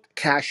point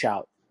cash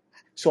out.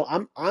 So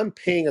I'm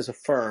paying as a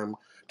firm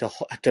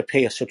to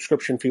pay a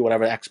subscription fee,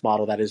 whatever X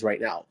model that is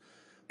right now.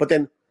 But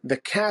then the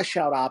cash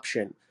out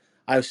option,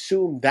 I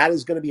assume that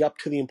is going to be up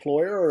to the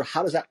employer, or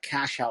how does that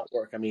cash out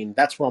work? I mean,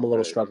 that's where I'm a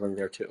little Right. struggling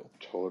there too.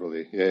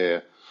 Totally. Yeah, yeah.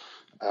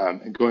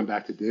 And going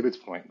back to David's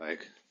point,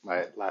 like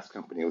my last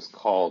company was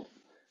called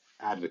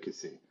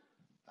advocacy.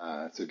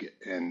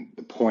 And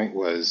the point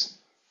was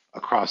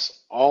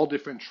across all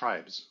different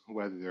tribes,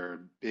 whether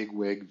they're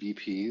bigwig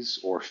VPs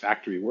or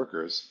factory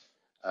workers,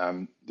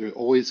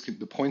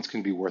 the points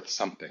can be worth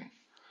something.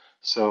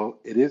 So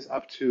it is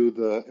up to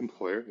the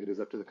employer, it is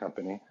up to the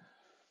company.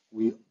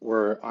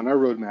 We're on our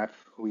roadmap.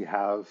 We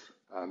have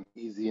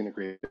easy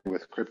integration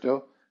with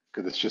crypto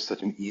because it's just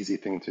such an easy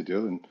thing to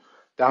do, and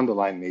down the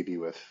line maybe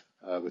with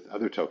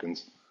other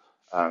tokens.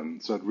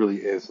 So it really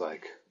is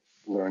like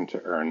learn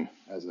to earn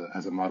as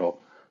a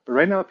model. But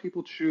right now,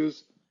 people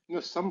choose.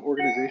 Some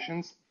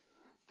organizations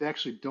they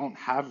actually don't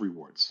have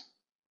rewards,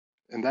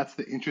 and that's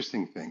the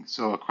interesting thing.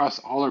 So across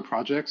all our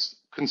projects,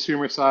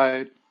 consumer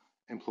side,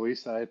 employee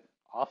side,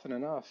 often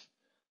enough,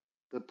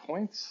 the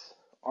points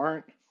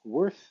aren't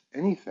worth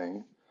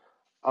anything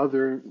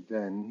other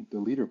than the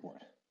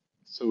leaderboard.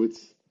 So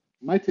it's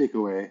my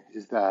takeaway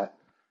is that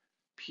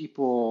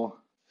people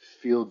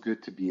feel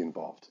good to be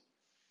involved,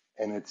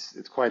 and it's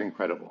quite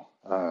incredible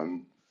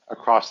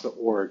across the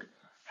org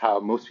how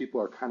most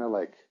people are kind of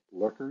like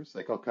lurkers.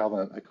 Like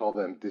I call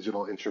them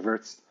digital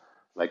introverts.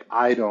 Like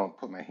I don't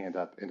put my hand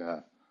up in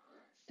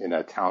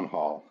a town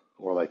hall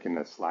or like in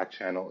a Slack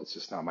channel. It's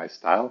just not my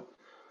style.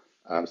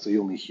 So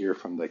you only hear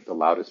from like the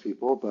loudest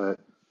people, but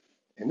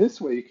in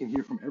this way you can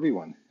hear from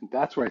everyone. And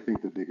that's where I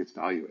think the biggest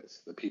value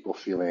is, the people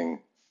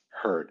feeling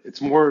heard.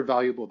 It's more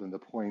valuable than the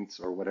points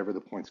or whatever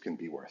the points can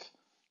be worth.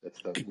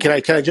 That's the Can more I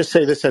exciting just thing.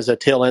 say this as a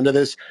tail end of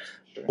this?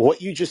 Sure.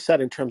 What you just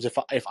said in terms of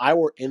if I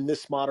were in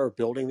this model or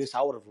building this,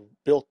 I would have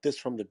built this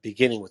from the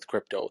beginning with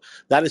crypto.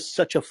 That is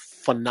such a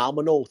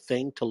phenomenal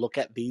thing to look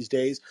at these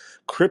days.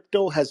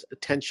 Crypto has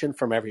attention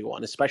from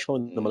everyone,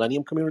 especially in the Mm,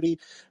 millennium community,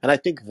 and I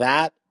think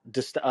that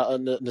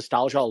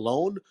nostalgia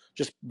alone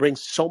just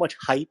brings so much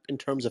hype in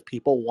terms of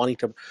people wanting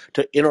to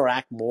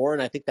interact more.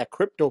 And I think that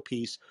crypto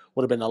piece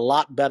would have been a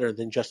lot better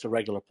than just a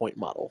regular point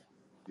model.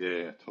 yeah,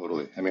 yeah,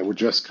 totally. I mean, we're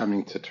just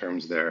coming to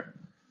terms there.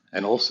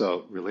 And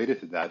also related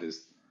to that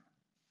is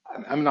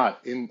I'm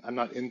not in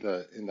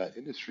that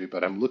industry,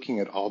 but I'm looking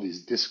at all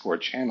these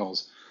Discord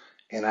channels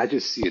and I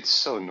just see it's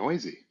so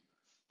noisy.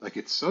 Like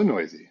it's so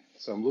noisy.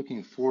 So I'm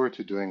looking forward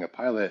to doing a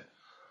pilot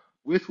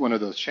with one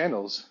of those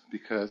channels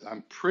because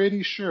I'm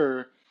pretty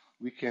sure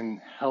we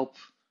can help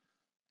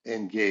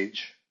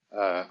engage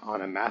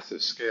on a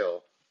massive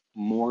scale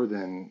more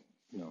than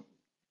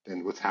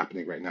than what's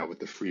happening right now with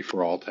the free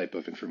for all type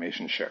of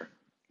information share,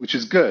 which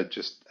is good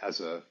just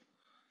as a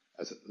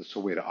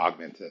way to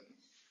augment it.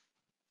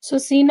 So,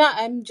 Sina,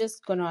 I'm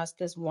just going to ask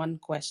this one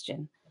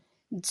question.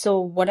 So,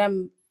 what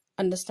I'm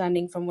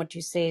understanding from what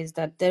you say is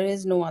that there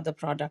is no other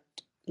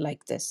product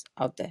like this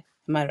out there.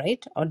 Am I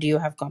right? Or do you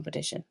have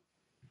competition?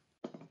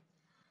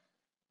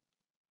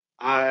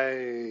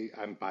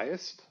 I'm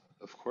biased,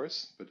 of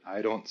course, but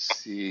I don't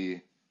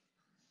see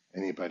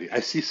anybody.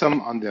 I see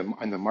some on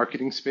the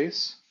marketing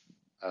space,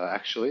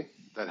 actually,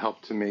 that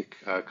help to make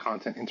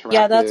content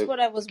Yeah, that's interactive. what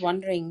I was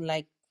wondering.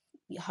 Like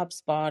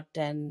HubSpot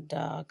and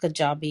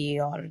Kajabi,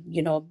 or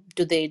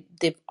do they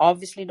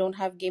obviously don't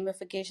have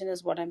gamification?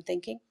 Is what I'm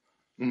thinking.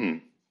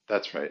 Mhm,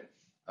 that's right.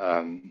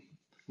 Um,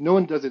 no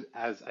one does it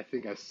as I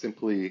think as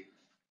simply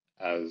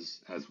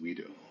as we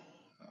do,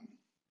 um,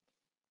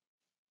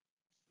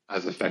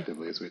 as Okay.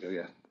 effectively as we do.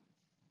 Yeah,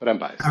 but I'm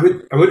I biased.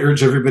 would I would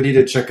urge everybody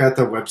to check out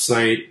the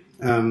website.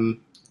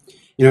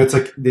 It's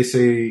like they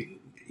say,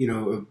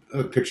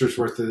 a picture's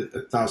worth a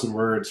thousand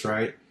words,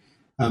 right?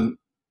 Um,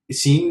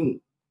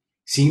 seeing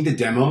seeing the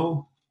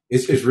demo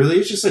is really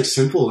it's just like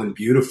simple and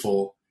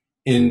beautiful,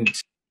 and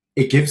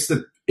it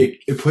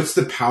puts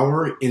the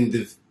power in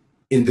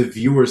the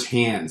viewer's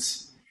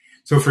hands.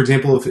 So, for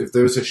example, if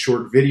there was a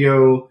short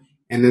video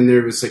and then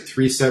there was like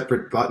three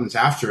separate buttons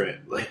after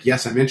it, like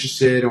yes, I'm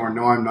interested, or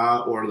no, I'm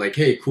not, or like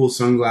hey, cool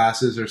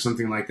sunglasses, or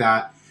something like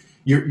that,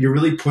 you're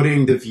really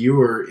putting the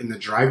viewer in the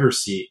driver's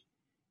seat,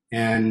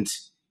 and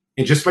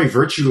just by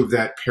virtue of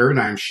that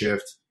paradigm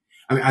shift,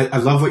 I mean, I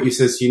love what you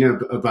said, Sina,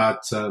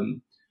 about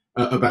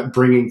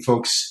bringing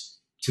folks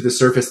to the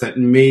surface that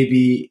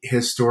maybe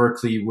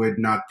historically would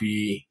not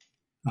be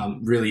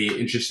really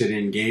interested in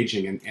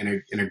engaging in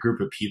a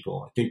group of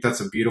people. I think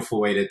that's a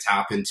beautiful way to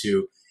tap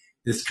into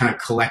this kind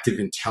of collective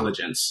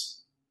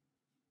intelligence.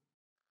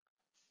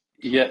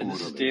 Yeah, and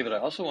this is Totally. David. I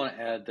also want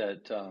to add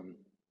that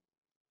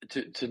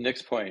to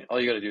Nick's point,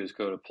 all you got to do is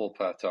go to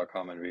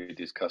pullpath.com and read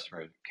these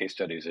customer case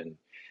studies, and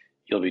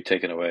you'll be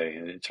taken away.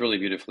 And it's really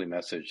beautifully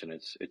messaged, and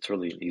it's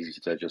really an easy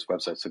to digest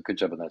website. So good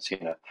job on that,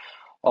 Sina.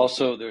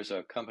 Also, there's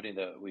a company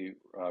that we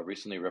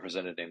recently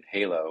represented named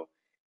Halo,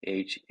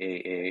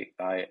 Hailo.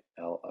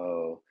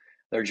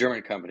 They're a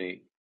German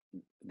company.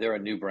 They're a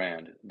new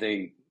brand.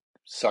 They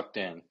sucked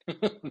in.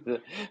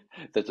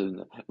 That's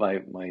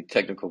my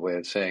technical way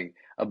of saying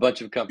a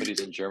bunch of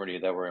companies in Germany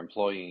that were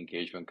employee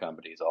engagement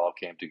companies all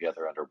came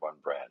together under one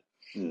brand.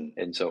 Mm,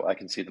 And so I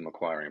can see them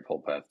acquiring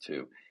PullPath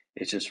too.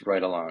 It's just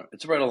right along.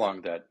 It's right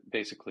along that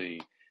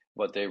basically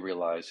what they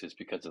realize is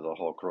because of the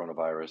whole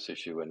coronavirus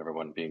issue and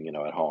everyone being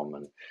at home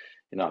and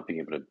not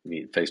being able to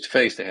meet face to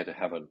face, they had to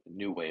have a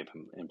new way of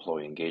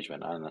employee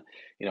engagement. And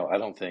I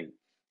don't think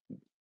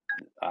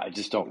I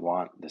just don't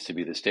want this to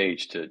be the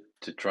stage to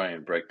try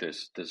and break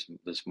this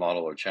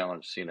model or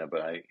challenge Cena.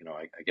 But I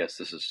guess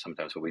this is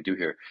sometimes what we do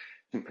here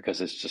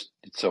because it's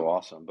so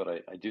awesome. But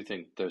I do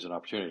think there's an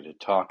opportunity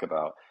to talk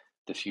about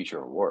the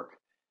future of work.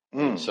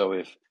 And mm, so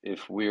if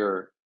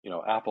we're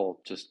Apple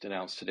just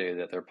announced today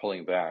that they're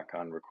pulling back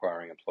on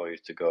requiring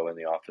employees to go in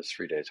the office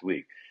 3 days a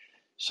week.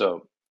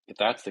 So if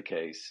that's the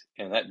case,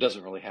 and that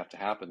doesn't really have to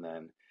happen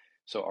then,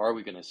 so are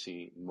we going to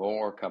see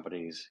more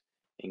companies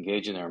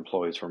engaging their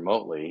employees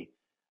remotely?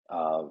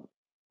 Uh,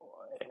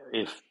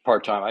 if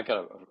part-time, I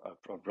got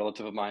a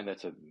relative of mine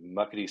that's a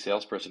muckety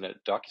salesperson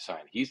at DocuSign.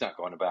 He's not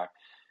going back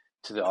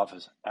to the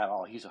office at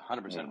all. He's 100%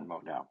 mm,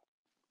 remote now.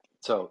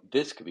 So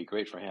this could be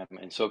great for him,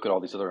 and so could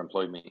all these other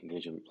employee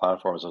engagement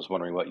platforms. I was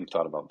wondering what you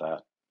thought about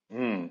that.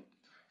 mm.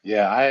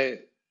 Yeah, I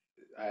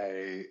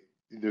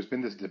there's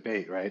been this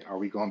debate, right? Are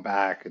we going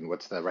back and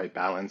what's the right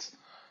balance?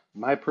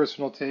 My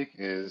personal take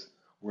is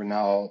we're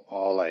now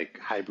all like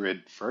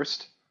hybrid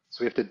first,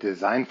 so we have to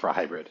design for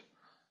hybrid.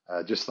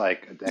 just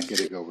like a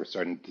decade ago, we're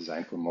starting to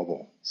design for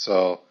mobile.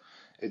 So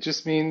it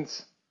just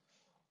means,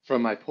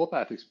 from my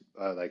pullback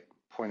like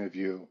point of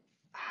view,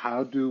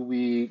 how do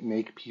we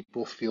make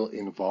people feel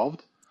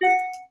involved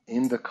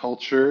in the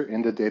culture,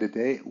 in the day to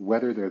day,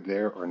 whether they're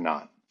there or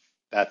not?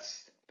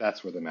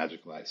 That's where the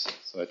magic lies.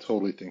 So I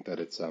totally think that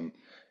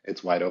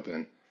it's wide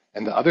open.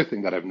 And the other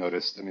thing that I've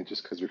noticed, I mean,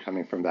 just because you're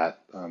coming from that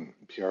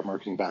PR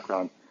marketing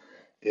background,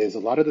 is a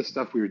lot of the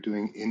stuff we were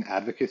doing in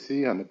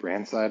advocacy on the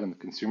brand side, on the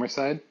consumer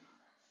side,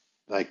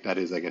 like that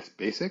is, I guess,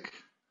 basic,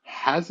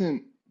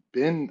 hasn't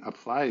been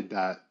applied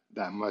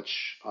that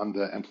much on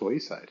the employee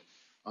side,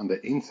 on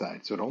the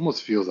inside. So it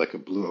almost feels like a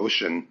blue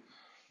ocean.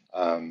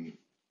 Um,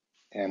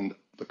 and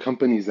the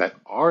companies that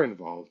are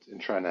involved in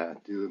trying to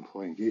do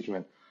employee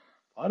engagement,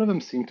 a lot of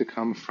them seem to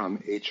come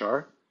from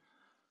HR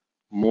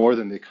more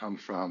than they come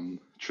from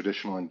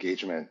traditional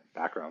engagement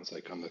backgrounds,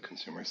 like on the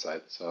consumer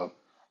side. So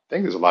I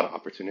think there's a lot of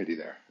opportunity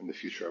there in the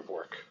future of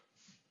work.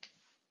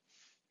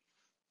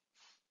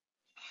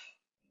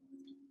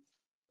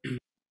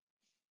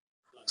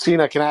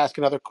 Sina, can I ask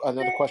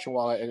another question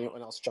while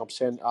anyone else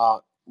jumps in,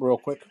 real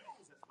quick?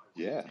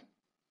 Yeah.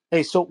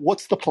 Hey, so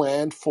what's the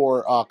plan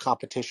for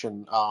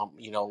competition?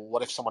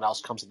 What if someone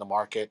else comes in the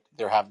market?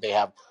 They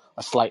have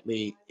a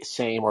slightly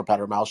same or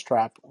better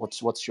mousetrap.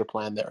 What's your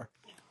plan there?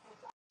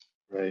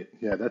 Right.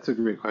 Yeah, that's a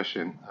great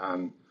question.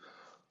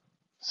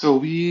 So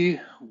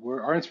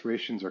our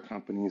inspirations are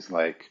companies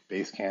like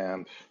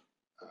Basecamp,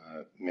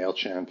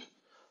 Mailchimp,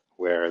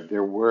 where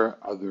there were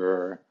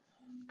other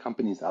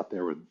companies out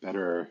there with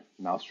better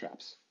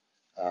mousetraps,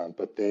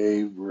 but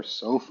they were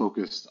so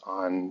focused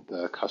on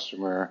the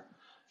customer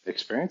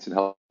experience and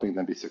helping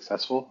them be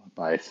successful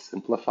by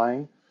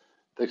simplifying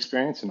the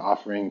experience and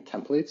offering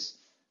templates.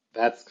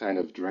 That's kind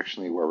of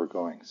directionally where we're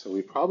going. So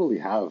we probably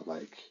have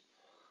like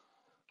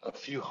a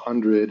few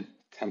hundred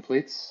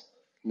templates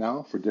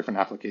now for different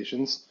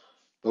applications.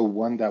 The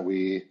one that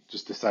we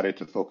just decided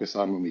to focus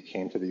on when we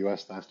came to the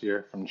US last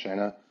year from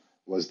China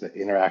was the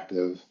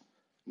interactive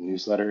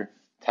newsletter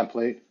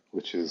template,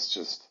 which is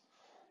just,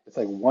 it's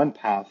like one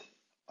path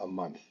a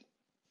month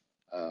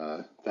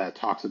that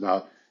talks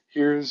about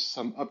here's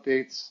some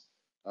updates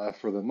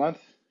for the month,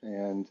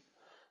 and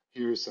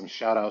here's some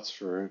shout outs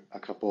for a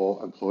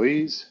couple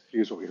employees.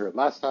 Here's what we heard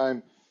last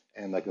time,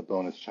 and like a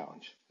bonus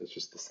challenge. It's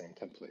just the same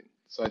template.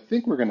 So I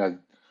think we're gonna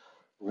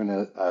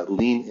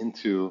lean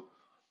into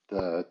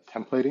the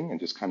templating and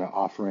just kind of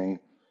offering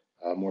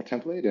more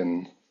template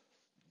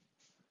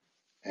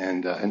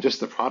and just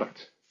the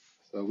product.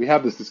 So we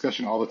have this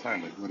discussion all the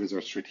time, like what is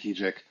our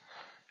strategic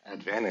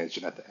advantage?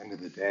 And at the end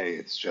of the day,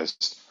 it's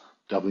just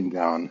doubling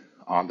down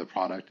on the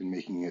product and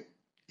making it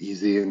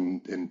easy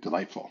and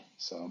delightful.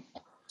 So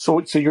So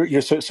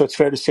it's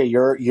fair to say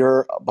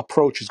your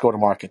approach is go to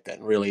market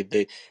then, really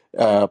the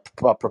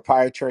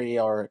proprietary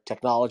or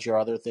technology or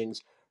other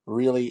things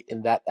really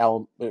in that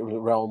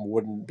realm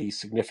wouldn't be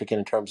significant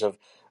in terms of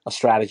a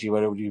strategy,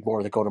 but it would be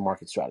more the go to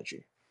market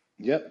strategy.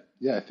 yep,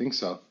 yeah, I think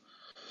so.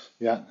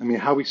 Yeah, I mean,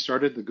 how we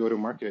started the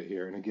go-to-market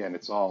here, and again,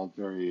 it's all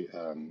very,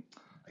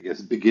 I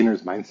guess,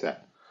 beginner's mindset,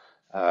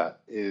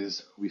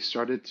 is we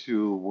started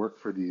to work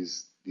for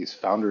these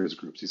founders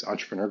groups, these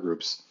entrepreneur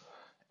groups,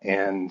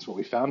 and what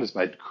we found is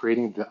by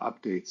creating the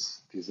updates,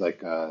 these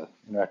like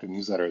interactive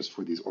newsletters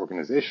for these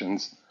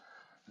organizations,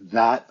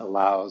 that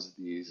allows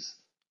these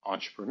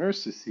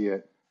entrepreneurs to see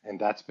it, and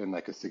that's been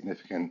like a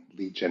significant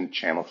lead gen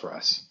channel for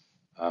us.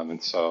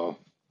 And so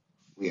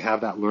we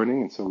have that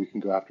learning, and so we can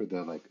go after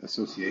the like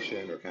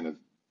association or kind of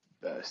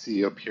the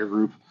CEO peer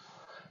group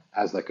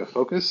as like a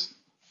focus.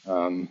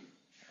 Um,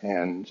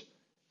 and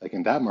like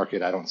in that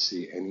market, I don't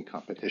see any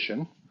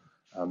competition.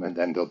 And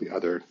then there'll be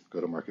other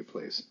go-to-market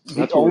plays. So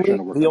The that's what we're trying only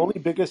to work the on. only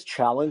biggest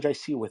challenge I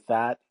see with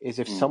that is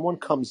if Mm, someone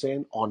comes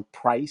in on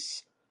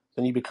price,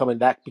 then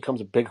that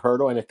becomes a big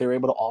hurdle. And if they're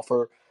able to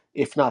offer,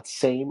 if not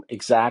same,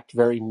 exact,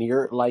 very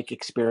near like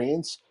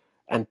experience,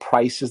 and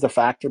price is the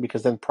factor,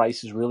 because then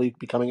price is really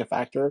becoming a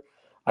factor.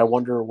 I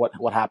wonder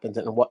what happens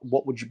and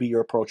what would you be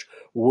your approach?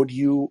 Would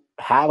you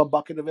have a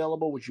bucket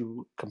available? Would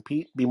you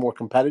compete, be more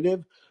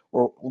competitive,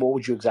 or what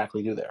would you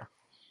exactly do there?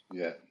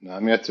 yeah, no, I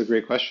mean that's a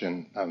great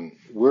question.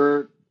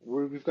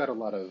 We've got a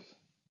lot of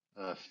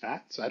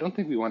fat, so I don't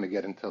think we want to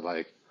get into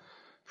like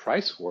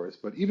price wars.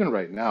 But even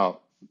right now,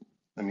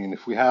 I mean,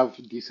 if we have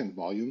decent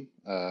volume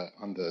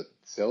on the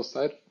sales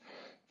side,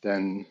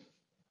 then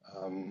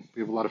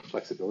we have a lot of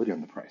flexibility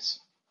on the price.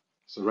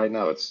 So right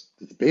now it's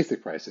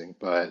basic pricing,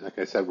 but like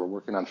I said, we're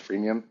working on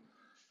freemium.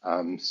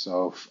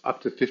 So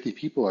up to 50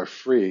 people are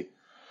free.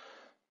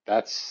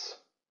 That's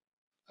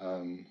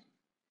um,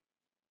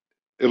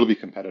 it'll be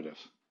competitive,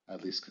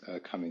 at least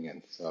coming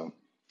in. So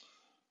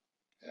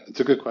yeah, it's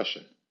a good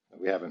question.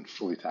 We haven't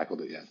fully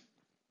tackled it yet.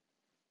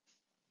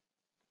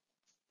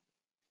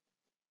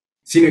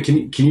 Sina,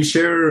 can you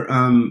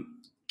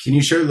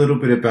share a little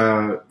bit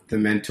about the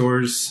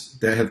mentors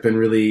that have been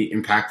really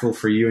impactful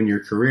for you in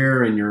your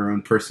career and your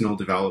own personal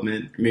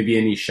development? Maybe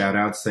any shout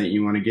outs that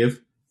you want to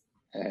give?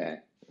 Eh.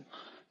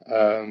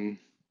 Um,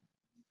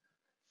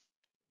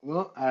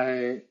 well,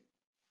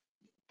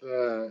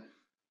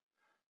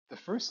 the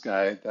first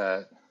guy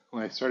that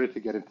when I started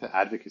to get into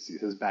advocacy,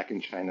 this was back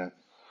in China.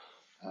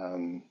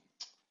 Um,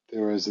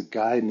 there was a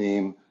guy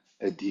named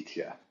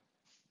Aditya,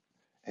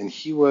 and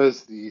he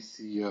was the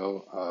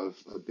CEO of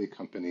a big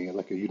company,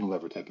 like a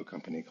Unilever type of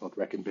company called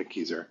Reckitt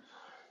Benckiser,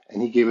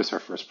 and he gave us our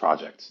first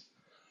project.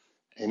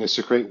 And it's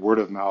a great word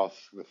of mouth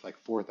with like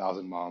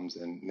 4,000 moms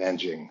in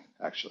Nanjing,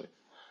 actually.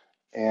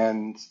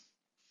 And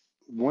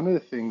one of the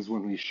things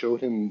when we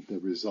showed him the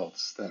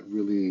results that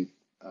really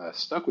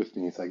stuck with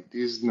me, it's like,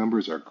 these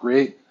numbers are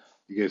great.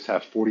 You guys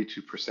have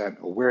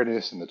 42%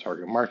 awareness in the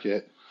target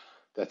market.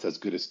 That's as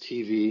good as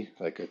TV,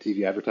 like a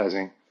TV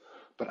advertising.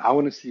 But I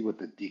want to see what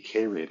the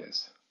decay rate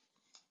is.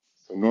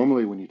 So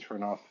normally when you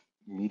turn off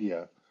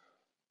media,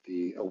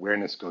 the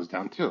awareness goes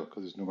down too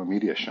because there's no more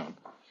media shown.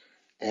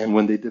 And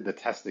when they did the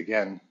test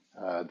again,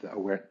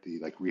 the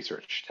like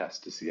research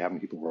test to see how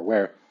many people were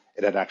aware,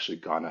 it had actually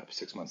gone up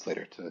 6 months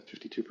later to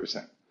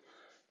 52%.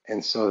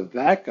 And so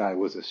that guy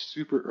was a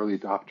super early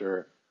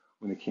adopter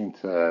when it came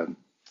to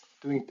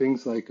doing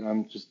things like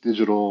just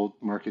digital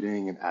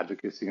marketing and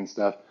advocacy and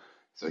stuff.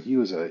 So he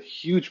was a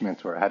huge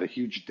mentor, had a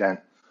huge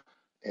dent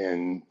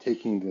in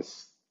taking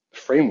this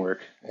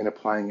framework and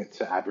applying it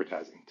to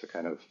advertising, to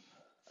kind of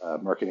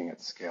marketing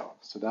at scale.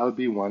 So that would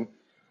be one.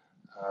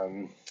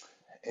 Um,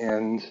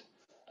 and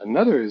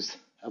another is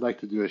I'd like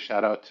to do a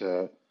shout out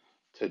to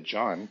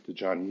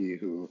John Yee,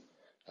 who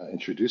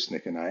introduced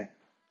Nick and I,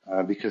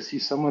 because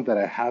he's someone that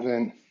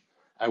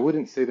I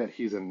wouldn't say that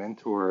he's a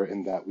mentor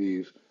in that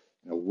we've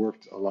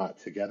worked a lot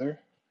together,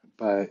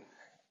 but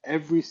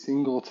every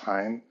single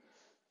time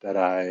that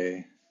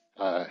I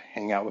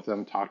hang out with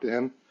him, talk to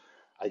him,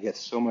 I get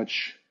so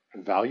much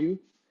value,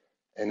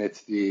 and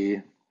it's the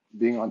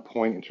being on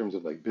point in terms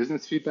of like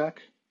business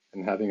feedback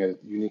and having a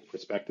unique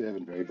perspective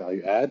and very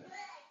value add,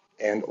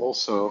 and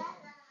also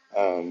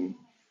um,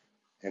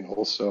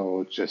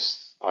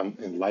 just on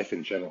in life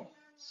in general.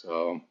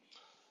 So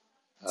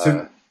So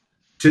uh,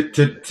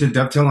 to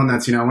dovetail on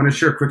that, I want to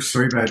share a quick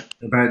story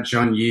about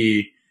John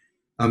Yee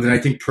that I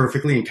think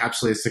perfectly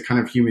encapsulates the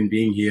kind of human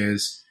being he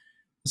is.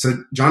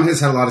 So John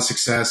has had a lot of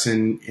success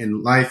in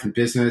life and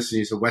business, and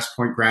he's a West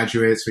Point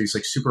graduate, so he's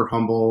like super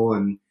humble.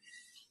 And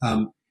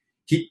um,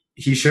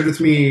 he shared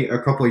with me a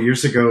couple of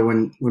years ago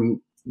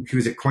when he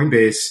was at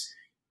Coinbase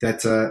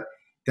that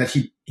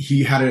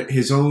he had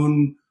his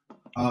own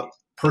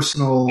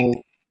personal,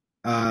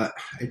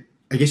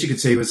 I guess you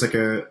could say it was like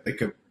a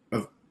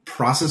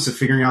process of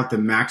figuring out the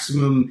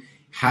maximum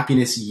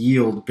happiness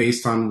yield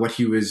based on what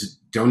he was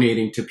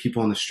donating to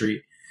people on the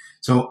street.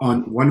 So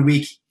on one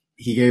week,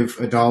 he gave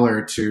 $1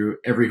 to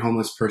every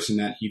homeless person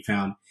that he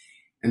found.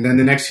 And then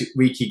the next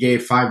week he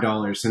gave $5.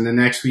 And the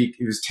next week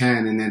it was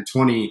 10 and then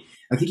 20.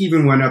 I think he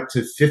even went up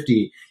to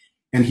 50.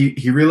 And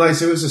he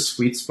realized there was a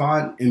sweet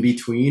spot in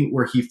between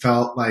where he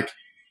felt like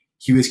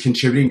he was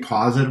contributing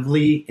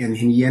positively, and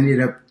he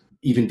ended up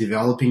even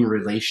developing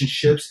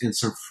relationships and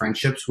some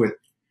friendships with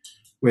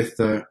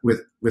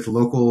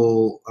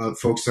local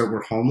folks that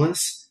were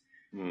homeless.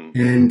 mm,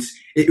 And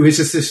it was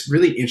just this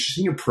really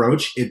interesting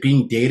approach, it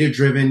being data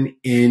driven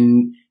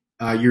in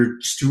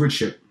your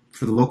stewardship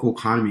for the local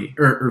economy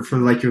or for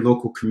like your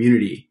local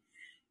community.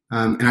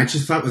 And I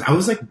just thought I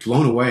was like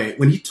blown away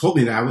when he told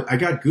me that. I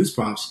got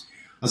goosebumps.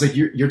 I was like,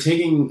 you're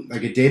taking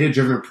like a data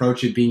driven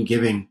approach at being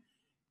giving.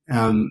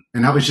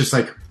 And that was just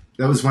like,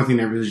 that was one thing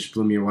that really just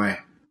blew me away.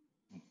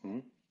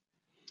 mhm.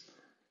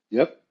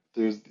 Yep.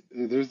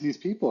 There's these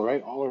people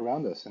right all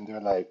around us, and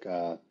they're like,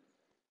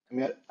 I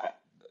mean,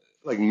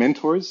 like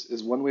mentors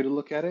is one way to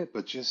look at it,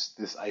 but just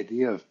this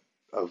idea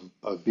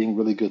of being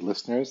really good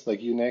listeners,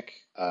 like you, Nick,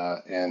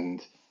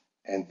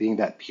 and being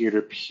that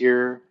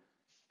peer-to-peer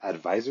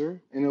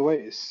advisor in a way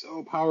is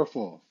so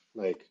powerful.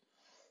 Like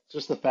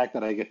just the fact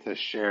that I get to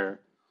share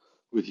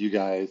with you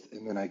guys,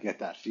 and then I get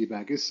that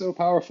feedback is so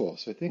powerful.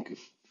 So I think if,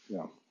 you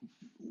know,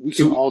 we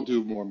can So all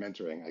do more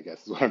mentoring, I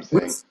guess is what I'm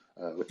saying what's,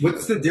 with each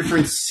what's other. the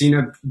difference,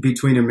 Sina,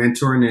 between a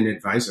mentor and an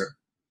advisor?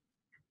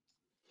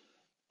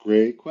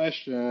 Great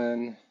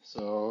question.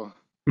 So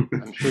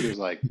I'm sure there's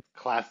like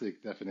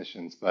classic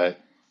definitions, but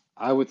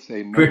I would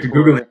say Quick,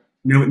 Google it. mentor,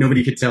 No,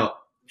 nobody could tell.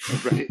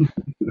 right?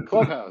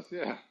 Clubhouse,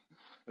 yeah,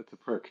 that's a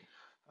perk.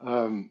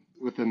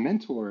 With a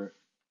mentor,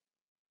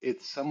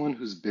 it's someone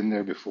who's been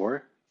there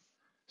before.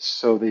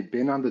 So they've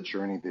been on the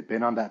journey, they've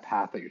been on that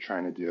path that you're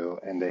trying to do,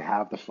 and they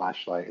have the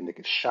flashlight and they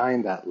could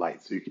shine that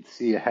light so you could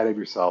see ahead of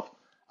yourself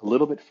a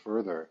little bit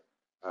further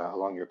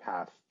along your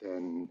path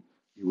than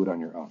you would on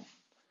your own.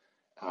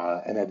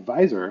 An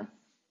advisor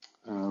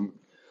um,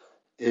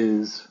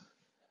 is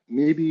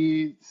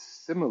maybe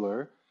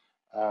similar,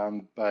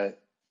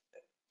 but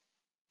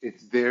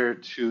it's there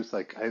to, it's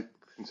like I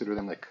consider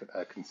them like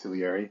a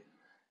conciliary,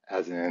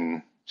 as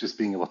in just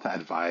being able to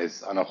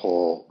advise on a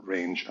whole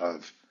range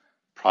of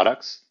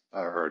products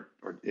or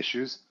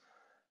issues.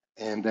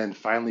 And then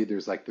finally,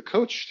 there's like the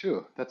coach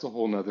too. That's a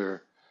whole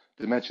nother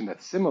dimension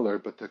that's similar,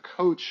 but the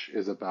coach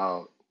is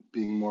about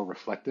being more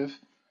reflective,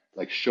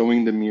 like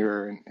showing the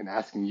mirror and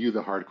asking you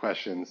the hard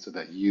questions so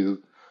that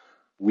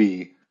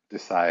we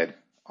decide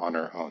on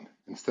our own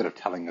instead of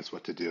telling us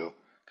what to do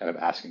kind of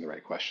asking the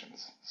right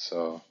questions.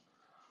 So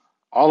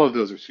all of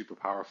those are super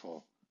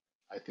powerful.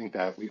 I think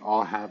that we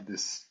all have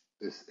this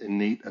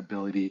innate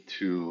ability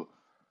to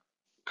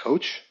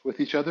coach with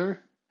each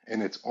other,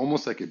 and it's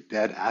almost like a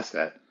dead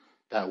asset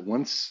that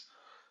once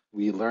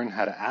we learn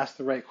how to ask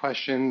the right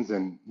questions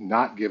and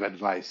not give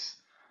advice,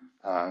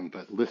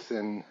 but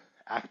listen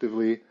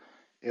actively,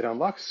 it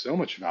unlocks so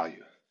much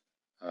value.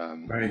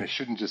 And Right. it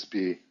shouldn't just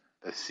be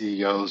the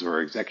CEOs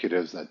or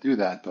executives that do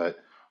that, but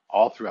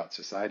all throughout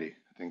society.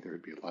 I think there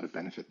would be a lot of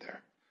benefit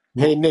there.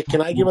 Hey, Well, Nick,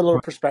 can I give a little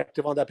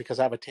perspective on that because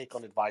I have a take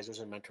on advisors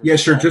and mentors yeah,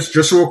 as sure. well?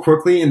 Just real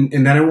quickly,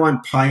 and then I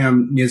want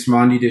Payam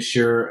Nizmandi to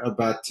share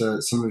about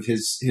some of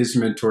his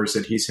mentors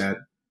that he's had.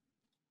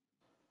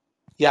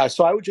 Yeah,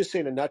 so I would just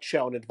say in a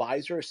nutshell, an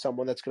advisor is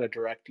someone that's going to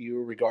direct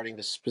you regarding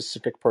the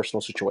specific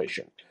personal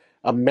situation.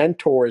 A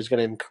mentor is going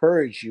to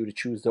encourage you to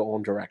choose their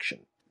own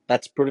direction.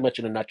 That's pretty much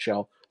in a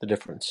nutshell the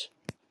difference.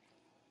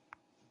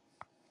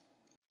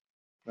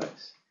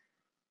 Nice.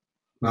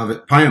 Love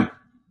it, Payam.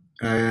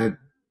 Uh,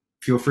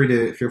 feel free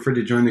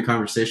to join the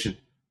conversation.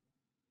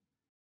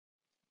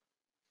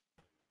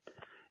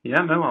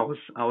 Yeah, no, I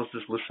was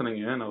just listening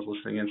in. I was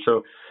listening in.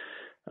 So,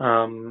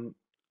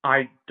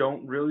 I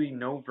don't really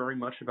know very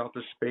much about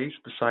this space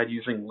beside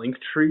using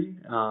Linktree.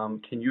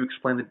 Can you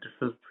explain the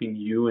difference between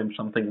you and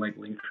something like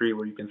Linktree,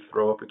 where you can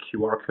throw up a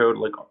QR code?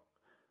 Like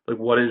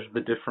what is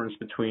the difference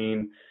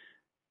between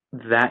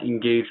that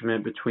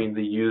engagement between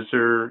the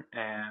user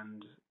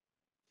and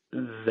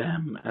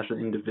them as an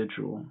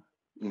individual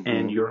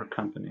and hmm your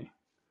company?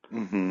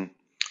 hmm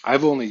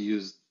I've only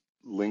used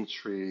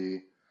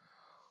Linktree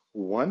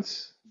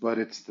once, but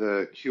it's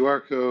the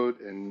QR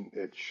code and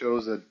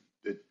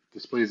it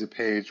displays a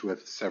page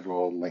with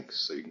several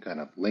links, so you can kind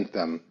of link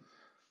them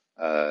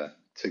uh,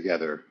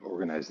 together,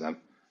 organize them.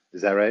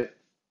 Is that right?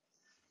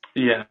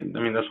 Yeah, I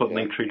mean that's what Yeah,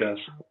 Linktree does.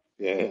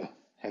 yeah.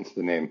 Hence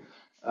the name.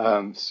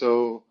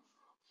 So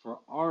for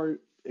our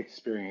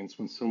experience,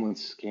 when someone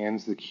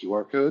scans the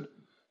QR code,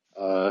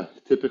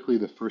 typically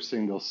the first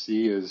thing they'll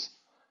see is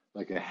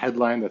like a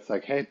headline that's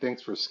like, "Hey,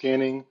 thanks for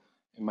scanning."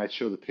 It might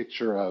show the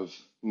picture of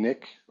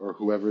Nick or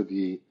whoever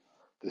the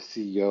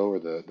CEO or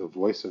the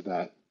voice of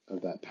that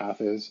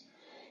path is,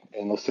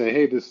 and they'll say,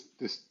 "Hey,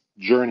 this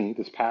journey,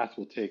 this path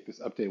will take this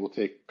update will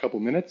take a couple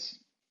minutes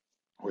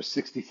or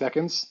 60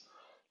 seconds.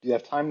 Do you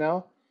have time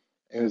now?"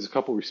 And there's a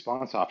couple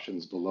response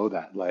options below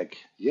that, like,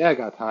 "Yeah, I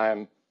got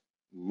time.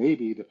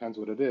 Maybe, depends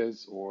what it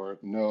is," or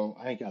 "No,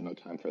 I ain't got no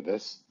time for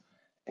this."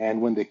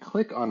 And when they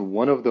click on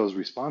one of those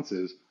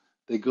responses,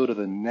 they go to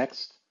the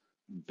next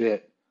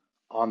bit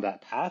on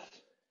that path.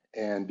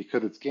 And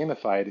because it's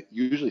gamified, it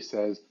usually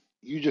says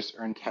you just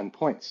earned 10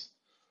 points.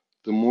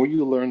 The more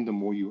you learn, the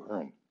more you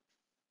earn.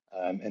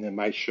 And it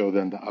might show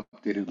them the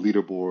updated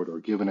leaderboard or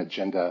give an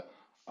agenda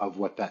of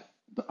what the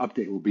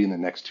update will be in the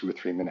next 2 or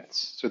 3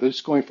 minutes. So they're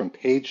just going from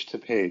page to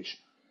page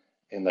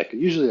in like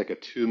usually like a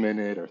 2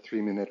 minute or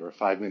 3 minute or a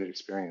 5 minute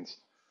experience.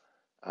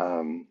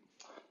 Um,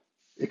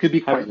 it could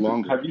be Have quite you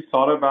longer. have you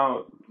thought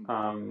about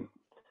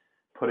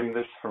putting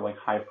this for like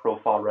high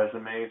profile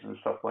resumes and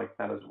stuff like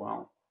that as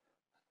well?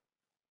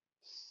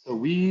 So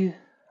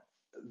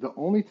the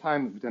only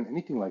time we've done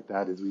anything like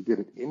that is we did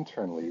it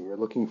internally. We were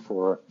looking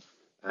for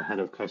a head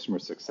of customer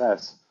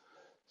success.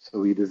 So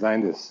we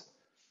designed this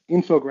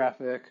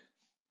infographic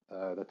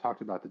that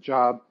talked about the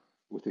job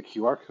with a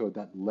QR code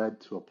that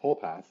led to a poll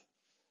path.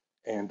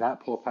 And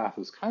that poll path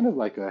was kind of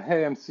like a,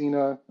 "Hey, I'm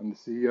Sina, I'm the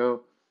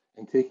CEO,"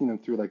 and taking them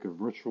through like a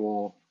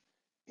virtual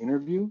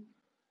interview.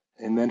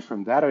 And then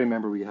from that, I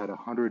remember we had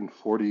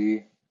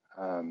 140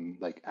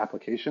 like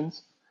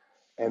applications.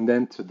 And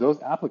then to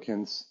those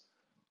applicants,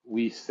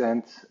 we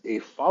sent a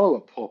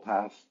follow-up poll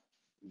path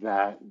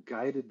that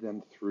guided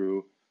them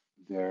through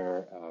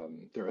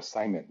their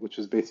assignment, which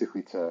was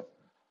basically to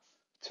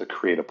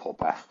create a poll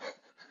path.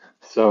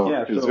 So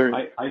Yeah, it was so very,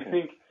 yeah.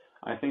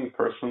 I think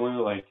personally,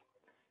 like,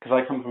 because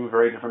I come from a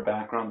very different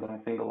background than I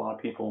think a lot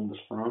of people in this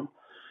room.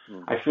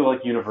 Mm, I feel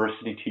like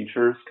university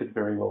teachers could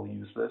very well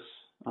use this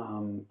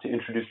to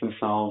introduce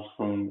themselves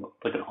from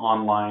like an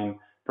online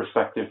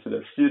perspective to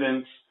their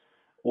students,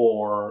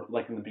 or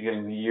like in the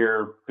beginning of the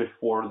year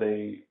before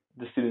the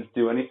students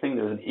do anything,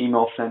 there's an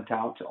email sent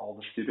out to all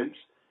the students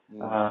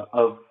mm,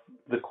 of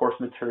the course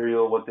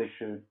material, what they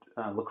should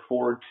look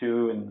forward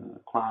to in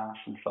the class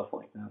and stuff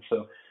like that.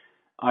 So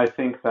I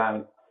think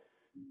that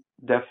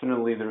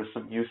definitely there's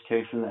some use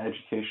case in the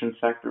education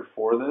sector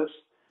for this.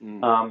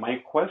 mm, My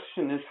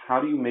question is,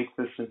 how do you make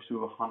this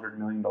into $100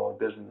 million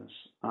business?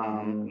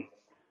 mm,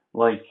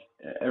 Like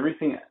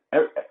everything,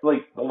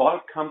 like a lot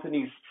of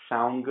companies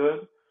sound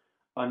good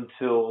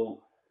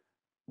until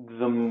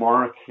the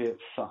market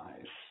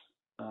size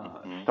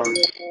mm,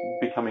 starts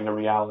becoming a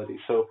reality.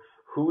 So,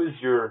 who is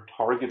your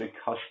targeted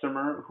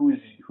customer?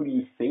 Who do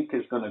you think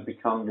is going to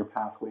become your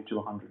pathway to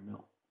 100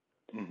 mil?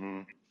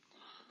 mm.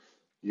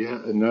 Yeah,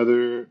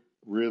 another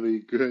really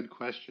good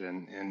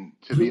question. And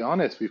to be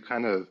honest, we've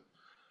kind of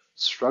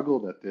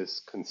struggled at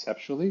this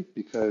conceptually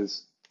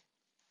because,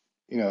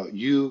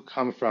 you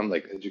come from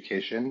like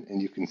education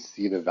and you can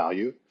see the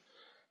value.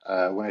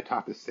 When I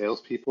talk to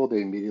salespeople,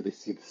 they immediately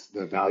see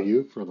the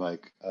value for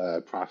like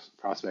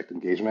prospect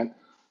engagement.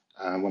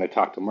 When I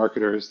talk to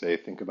marketers, they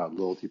think about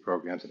loyalty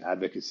programs and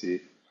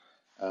advocacy.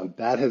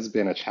 That has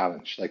been a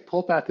challenge. Like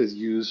PullPath is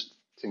used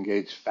to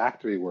engage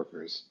factory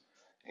workers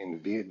in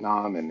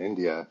Vietnam and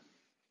India,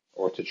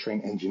 or to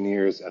train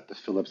engineers at the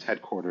Philips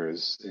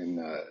headquarters in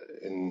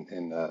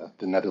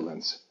the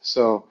Netherlands.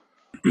 So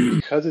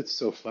because it's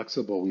so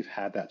flexible, we've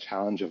had that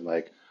challenge of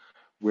like,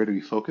 where do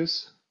we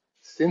focus?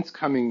 Since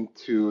coming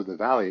to the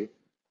Valley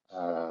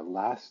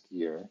last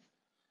year,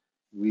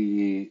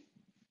 we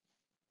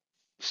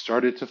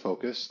started to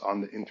focus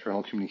on the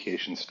internal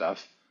communication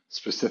stuff,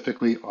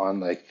 specifically on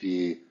like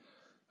the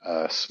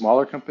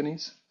smaller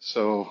companies,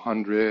 so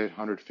 100,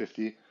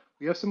 150.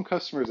 We have some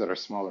customers that are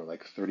smaller,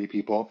 like 30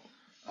 people,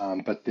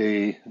 but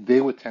they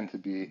would tend to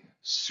be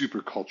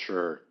super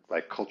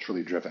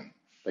culturally driven.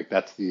 Like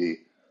that's the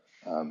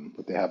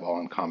what they have all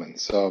in common.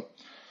 So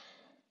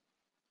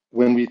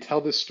when we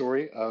tell this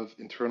story of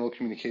internal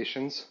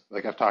communications,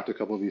 like I've talked to a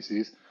couple of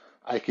VCs,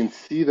 I can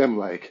see them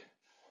like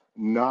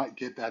not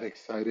get that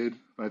excited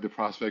by the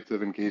prospect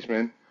of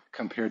engagement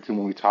compared to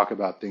when we talk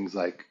about things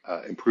like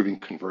improving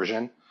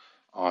conversion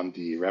on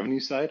the revenue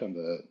side, on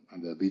the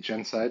lead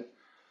gen side.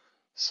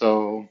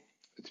 So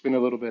it's been a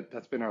little bit,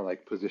 that's been our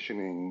like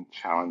positioning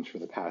challenge for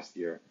the past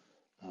year.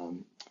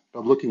 Um,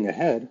 but looking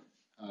ahead,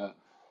 uh,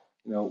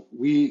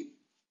 we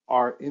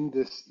are in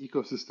this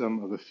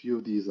ecosystem of a few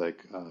of these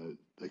like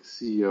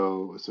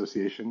CEO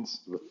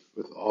associations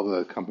with all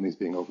the companies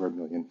being over a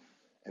million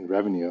in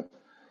revenue,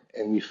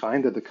 and we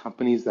find that the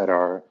companies that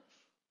are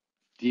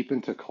deep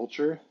into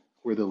culture,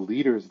 where the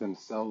leaders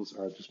themselves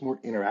are just more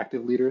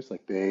interactive leaders,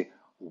 like they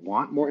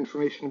want more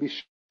information to be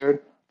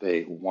shared,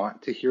 they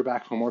want to hear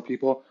back from more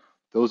people,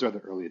 those are the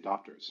early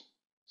adopters.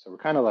 So we're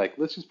kind of like,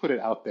 let's just put it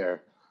out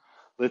there.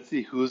 Let's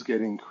see who's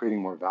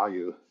creating more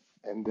value,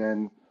 and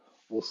then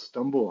we'll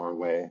stumble our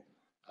way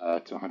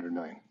to 100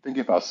 million.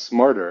 Thinking about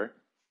smarter,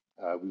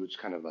 we would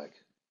just kind of like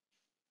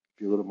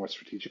be a little more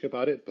strategic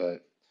about it,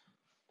 but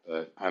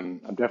I'm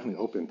definitely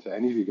open to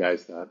any of you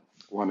guys that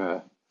want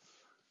to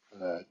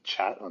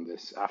chat on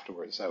this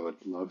afterwards. I would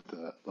love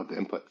the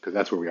input because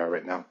that's where we are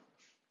right now.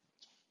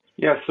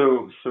 Yeah,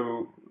 so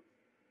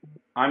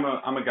I'm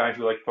a guy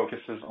who like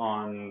focuses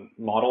on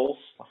models,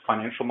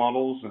 financial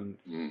models, and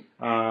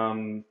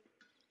Mm.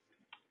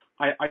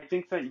 I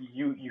think that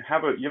you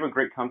have a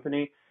great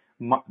company.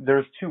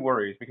 There's two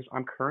worries because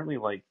I'm currently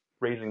like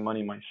raising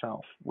money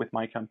myself with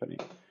my company,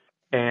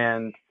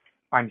 and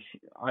I'm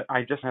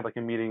I just had like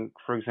a meeting,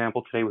 for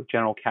example, today with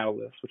General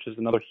Catalyst, which is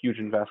another huge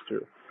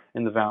investor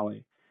in the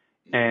Valley,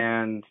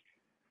 and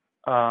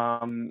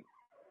um,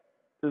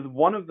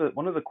 one of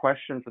the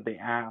questions that they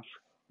ask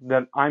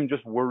that I'm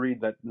just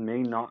worried that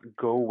may not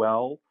go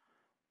well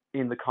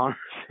in the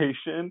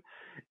conversation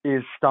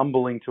is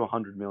stumbling to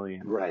 100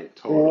 million, Right,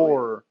 totally.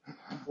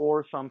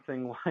 or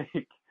something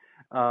like,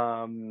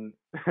 um,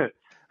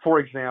 for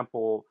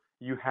example,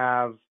 you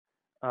have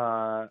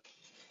uh,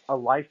 a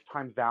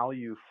lifetime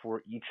value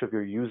for each of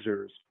your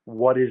users.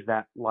 What is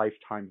that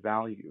lifetime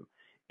value?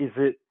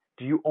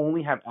 Do you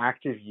only have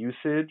active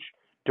usage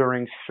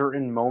during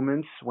certain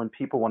moments when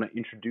people want to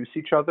introduce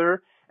each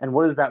other? And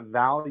what is that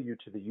value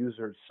to the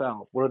user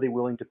itself? What are they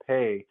willing to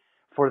pay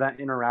for that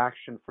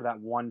interaction for that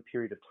one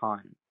period of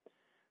time?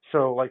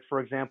 So, like, for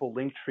example,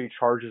 Linktree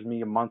charges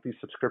me a monthly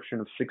subscription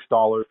of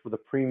 $6 for the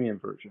premium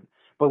version,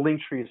 but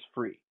Linktree is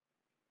free,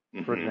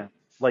 for Hmm. example.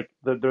 Like,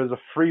 there's a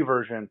free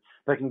version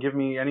that can give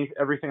me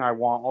everything I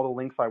want, all the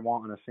links I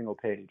want on a single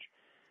page.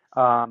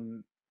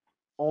 Um,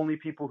 Only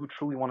people who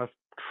truly want to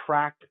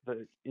track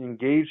the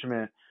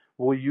engagement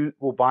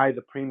will buy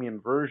the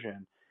premium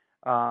version.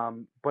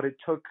 But it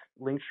took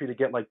Linktree to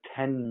get like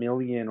 10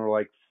 million or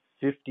like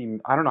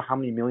 50, I don't know how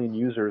many million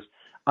users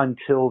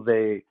until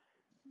they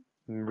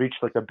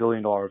reached like $1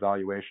 billion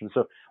valuation.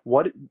 So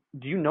what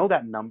do you know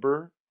that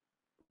number?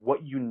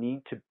 What you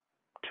need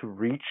to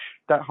reach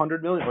that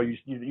 100 million, or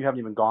you haven't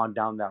even gone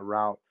down that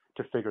route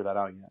to figure that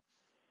out yet?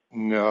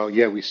 No,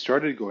 yeah, we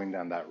started going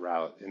down that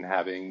route and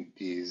having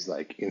these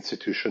like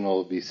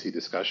institutional VC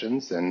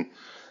discussions, and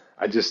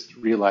I just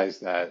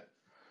realized that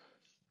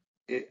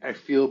I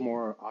feel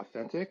more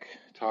authentic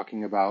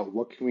talking about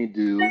what can we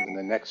do in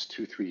the next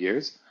 2, 3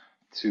 years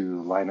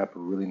to line up a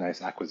really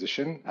nice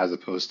acquisition as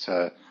opposed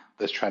to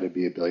let's try to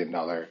be $1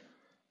 billion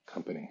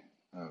company.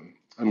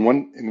 And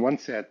in one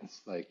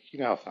sense, like you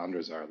know how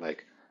founders are,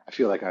 like I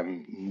feel like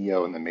I'm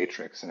Neo in the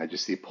Matrix and I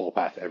just see pull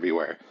path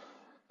everywhere.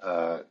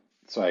 Uh,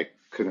 so I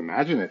could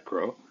imagine it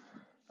grow.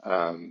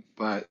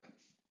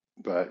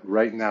 But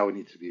right now we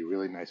need to be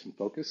really nice and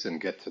focused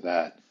and get to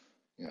that,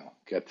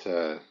 get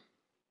to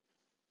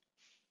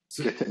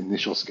So,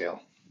 initial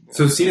scale.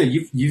 so Sina,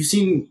 you've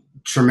seen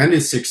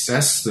tremendous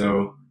success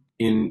though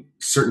in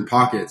certain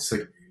pockets.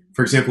 Like,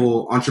 for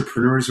example,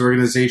 Entrepreneurs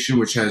Organization,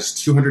 which has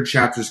 200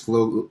 chapters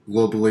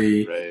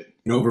globally, Right.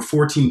 over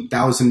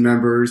 14,000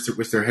 members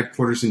with their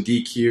headquarters in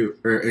DQ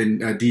or in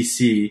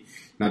DC,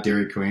 not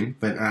Dairy Queen,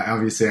 but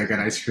obviously I got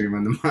ice cream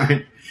on the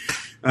mind.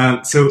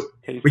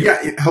 But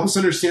yeah, help us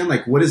understand,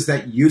 like, what is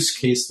that use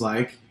case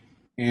like,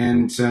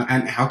 and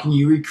how can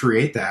you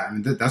recreate that? I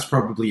mean, that's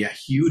probably a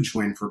huge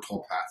win for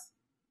PullPath.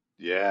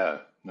 Yeah,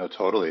 no,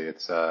 totally.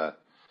 It's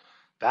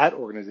that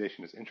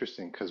organization is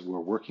interesting because we're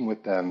working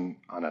with them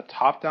on a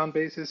top-down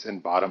basis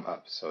and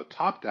bottom-up. So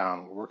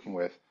top-down, we're working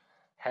with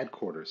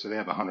headquarters, so they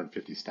have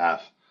 150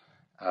 staff.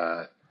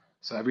 Uh,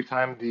 so every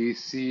time the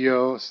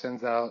CEO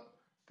sends out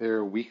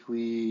their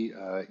weekly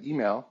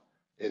email,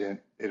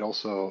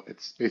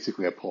 it's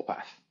basically a pull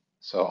path.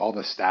 So all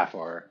the staff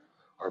are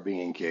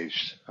being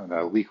engaged on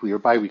a weekly or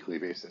biweekly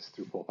basis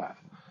through pull path.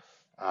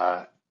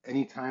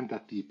 Anytime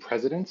that the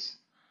presidents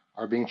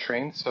are being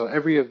trained, so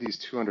every of these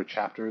 200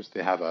 chapters,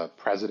 they have a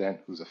president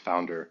who's a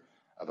founder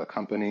of a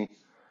company,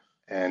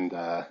 and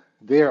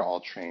they're all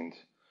trained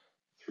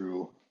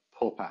through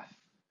pull path.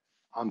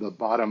 On the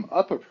bottom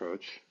up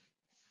approach,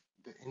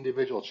 the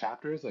individual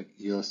chapters like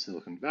EO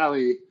Silicon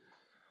Valley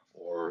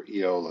or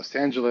EO Los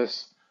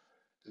Angeles,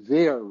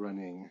 they are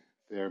running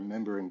their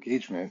member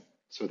engagement,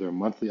 so their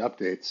monthly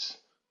updates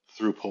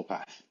through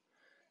PullPath.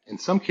 In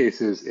some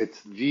cases,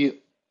 it's the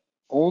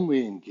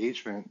only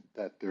engagement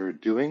that they're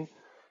doing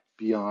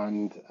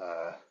beyond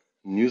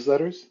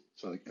newsletters,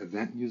 so like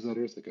event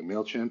newsletters like a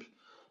MailChimp,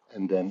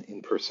 and then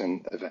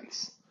in-person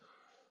events.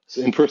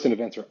 So in-person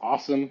events are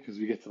awesome because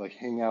we get to like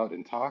hang out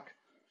and talk,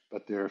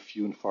 but they're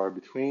few and far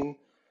between.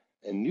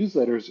 And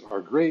newsletters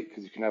are great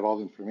because you can have all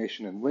the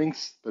information and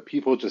links, but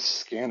people just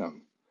scan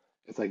them.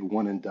 It's like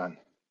one and done.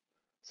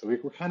 So we're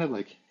kind of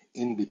like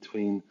in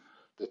between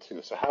the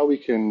two. So how we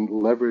can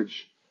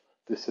leverage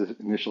this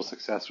initial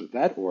success with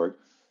that org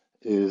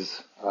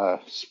is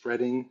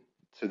spreading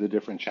to the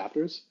different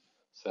chapters.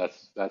 So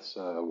that's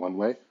one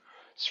way.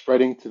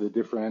 Spreading to the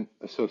different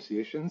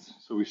associations.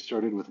 So we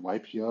started with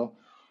YPO,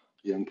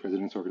 Young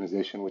Presidents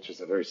Organization, which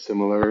is a very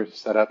similar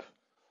setup.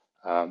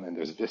 And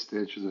there's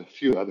Vistage, there's a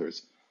few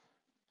others.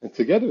 And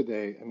together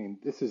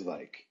this is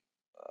like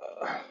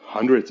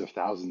hundreds of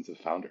thousands of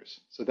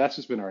founders. So that's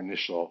just been our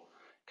initial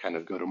kind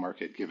of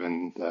go-to-market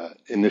given the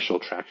initial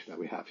traction that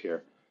we have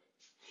here.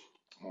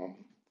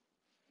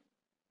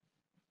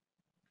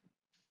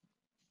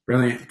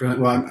 Brilliant.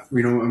 Well,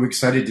 I'm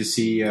excited to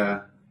see.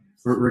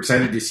 We're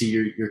excited to see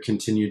your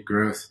continued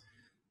growth.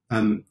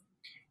 And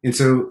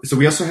so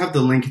we also have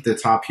the link at the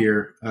top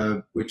here,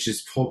 which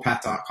is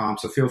pullpath.com.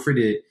 So feel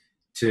free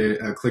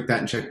to click that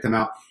and check them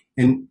out.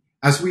 And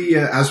as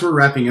we're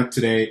wrapping up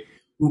today,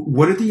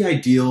 what are the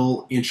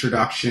ideal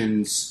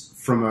introductions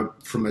from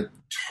a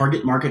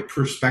target market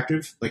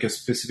perspective, like a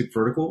specific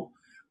vertical,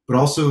 but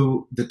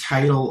also the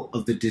title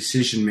of the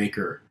decision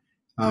maker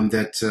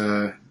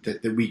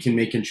that we can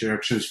make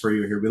introductions for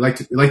you here. We like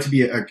to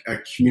be a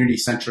community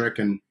centric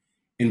and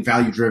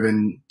value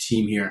driven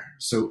team here.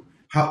 So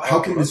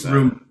how can this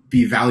room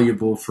be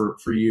valuable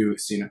for you,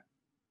 Sina?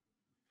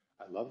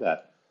 I love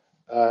that.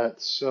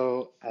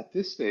 So at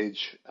this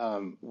stage,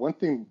 one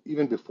thing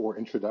even before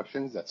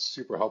introductions that's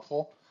super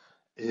helpful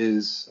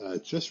is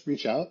just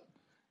reach out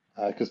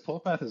because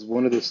PullPath is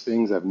one of those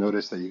things I've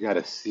noticed that you got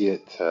to see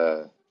it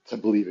to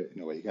believe it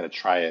in a way. You got to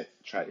try it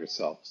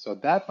yourself. So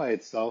that by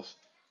itself,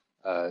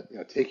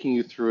 taking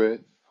you through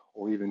it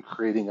or even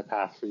creating a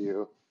path for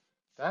you,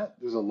 that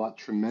there's a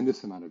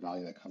tremendous amount of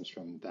value that comes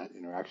from that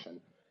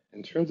interaction.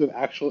 In terms of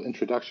actual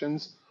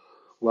introductions,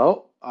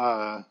 well,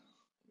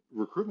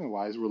 recruitment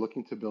wise, we're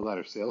looking to build out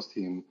our sales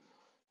team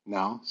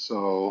now.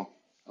 So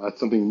that's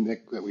something,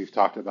 Nick, that we've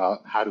talked about.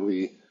 How do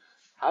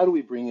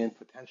we bring in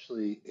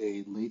potentially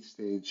a late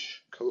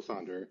stage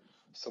co-founder,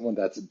 someone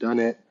that's done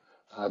it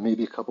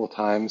maybe a couple of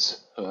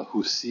times,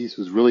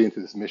 who's really into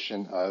this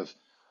mission of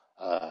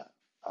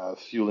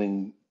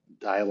fueling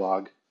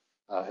dialogue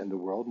in the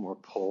world, more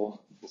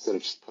pull instead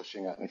of just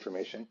pushing out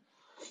information.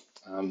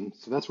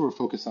 So that's what we're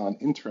focused on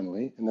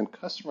internally. And then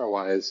customer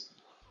wise,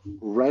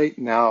 right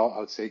now, I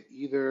would say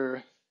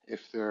either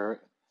if they're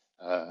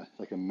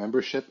like a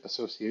membership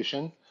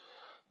association,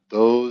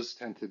 those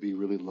tend to be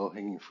really low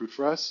hanging fruit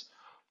for us.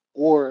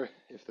 Or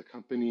if the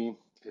company,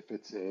 if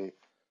it's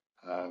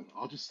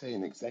I'll just say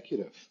an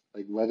executive,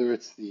 like whether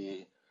it's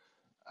the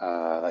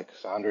like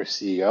founder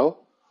CEO,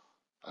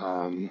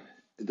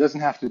 it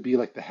doesn't have to be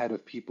like the head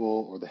of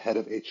people or the head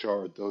of HR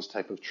or those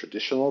type of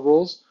traditional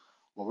roles.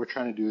 What we're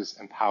trying to do is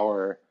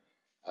empower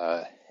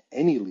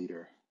any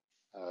leader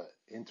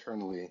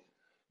internally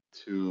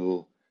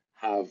to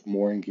have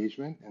more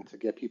engagement and to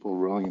get people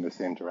rowing in the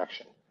same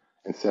direction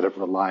instead of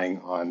relying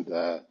on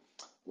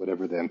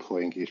whatever the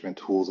employee engagement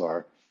tools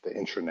are, the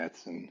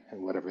intranets and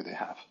whatever they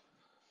have.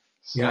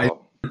 So, yeah,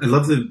 I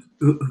love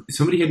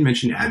somebody had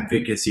mentioned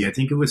advocacy. I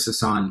think it was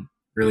Sasan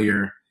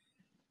earlier.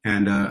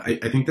 And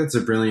I think that's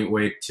a brilliant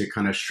way to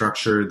kind of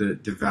structure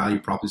the value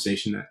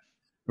proposition that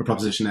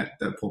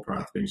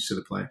PullPath brings to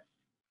the play.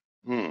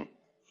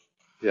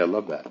 Yeah, I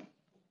love that.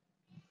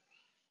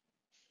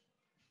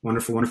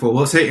 Wonderful, wonderful.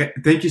 Well,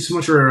 thank you so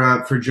much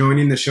for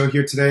joining the show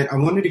here today. I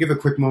wanted to give a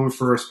quick moment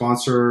for our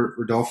sponsor,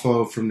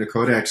 Rodolfo from the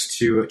Codex,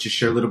 to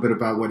share a little bit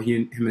about what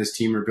him and his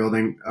team are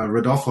building.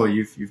 Rodolfo,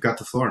 you've got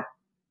the floor.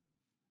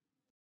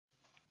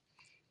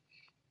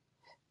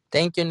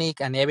 Thank you,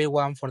 Nick, and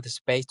everyone for the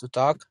space to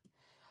talk.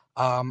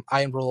 I'm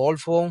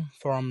Rodolfo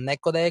from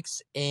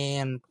Necodex,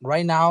 and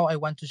right now I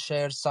want to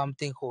share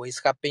something who is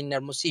happening in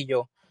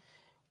Hermosillo.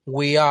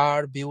 We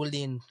are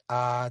building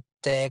a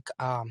tech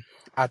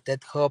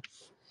hub.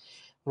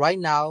 Right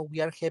now, we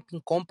are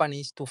helping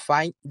companies to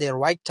find the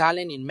right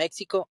talent in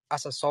Mexico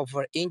as a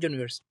software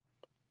engineers.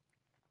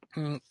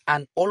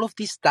 And all of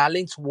these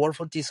talents work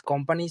for these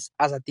companies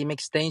as a team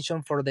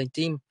extension for the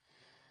team.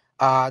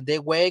 They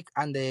work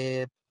on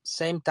the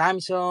same time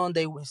zone.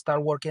 They will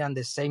start working on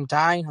the same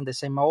time, on the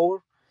same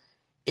hour.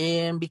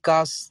 And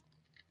because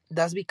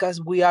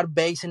we are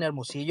based in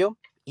Hermosillo,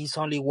 it's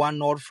only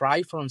 1 hour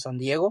flight from San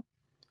Diego.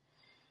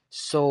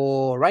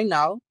 So right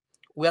now,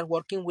 we are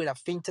working with a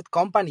fintech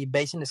company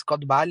based in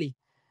Scott Valley.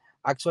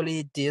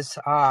 Actually, this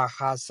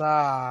has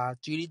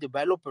 3D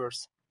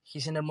developers.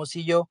 He's in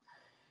Hermosillo.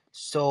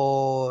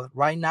 So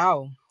right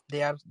now,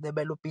 they are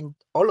developing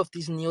all of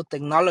this new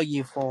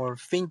technology for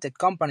fintech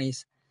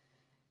companies.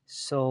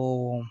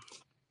 So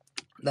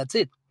that's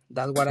it.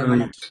 That's what I wanted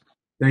Brilliant. to.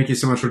 Thank you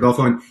so much,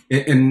 Rodolfo.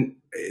 And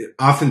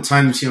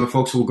oftentimes,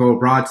 folks will go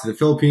abroad to the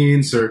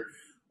Philippines or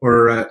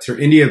to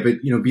India,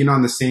 but being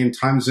on the same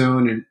time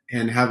zone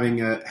and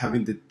having a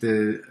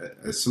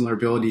similar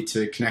ability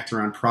to connect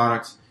around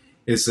products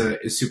is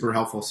super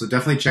helpful. So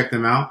definitely check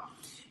them out,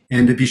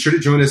 and be sure to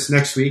join us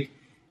next week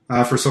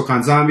for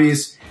Silicon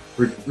Zombies.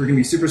 We're going to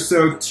be super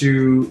stoked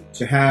to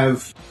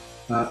have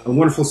a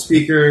wonderful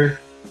speaker.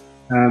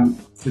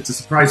 It's a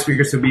surprise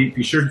speaker, so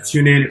be sure to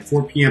tune in at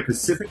 4 p.m.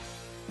 Pacific.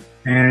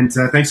 And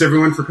thanks,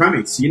 everyone, for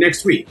coming. See you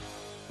next week.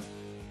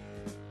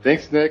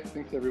 Thanks, Nick.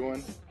 Thanks,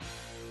 everyone.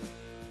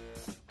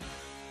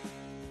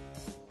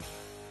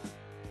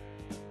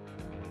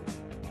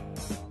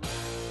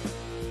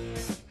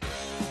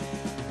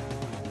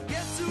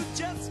 Guess who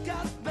just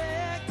got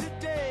back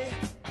today?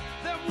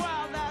 Them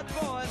wild-eyed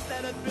boys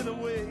that had been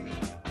away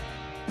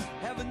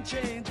haven't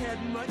changed, had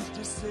much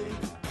to say.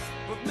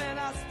 But man,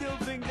 I still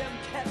think them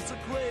cats are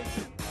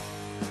crazy.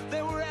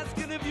 They were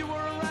asking if you were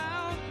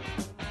around,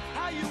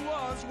 how you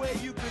was, where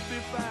you could be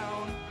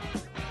found.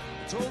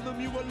 I told them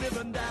you were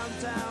living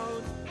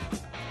downtown,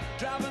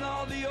 driving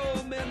all the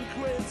old men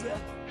crazy.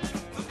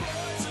 The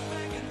boys are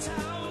back in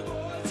town,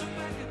 boys are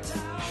back in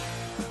town.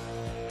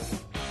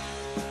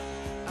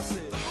 I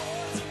said, the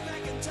boys are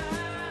back in town,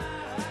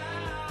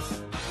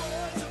 the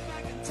boys are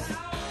back in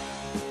town.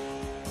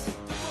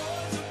 The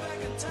boys are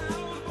back in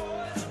town, the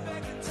boys are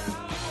back in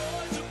town, the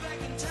boys are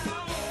back in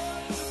town, boys are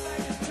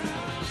back in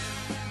town.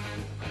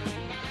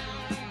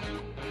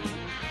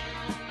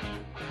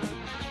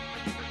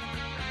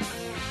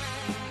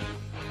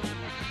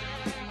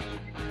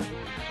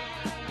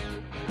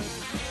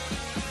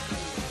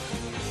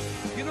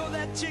 You know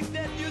that chick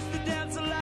that used to dance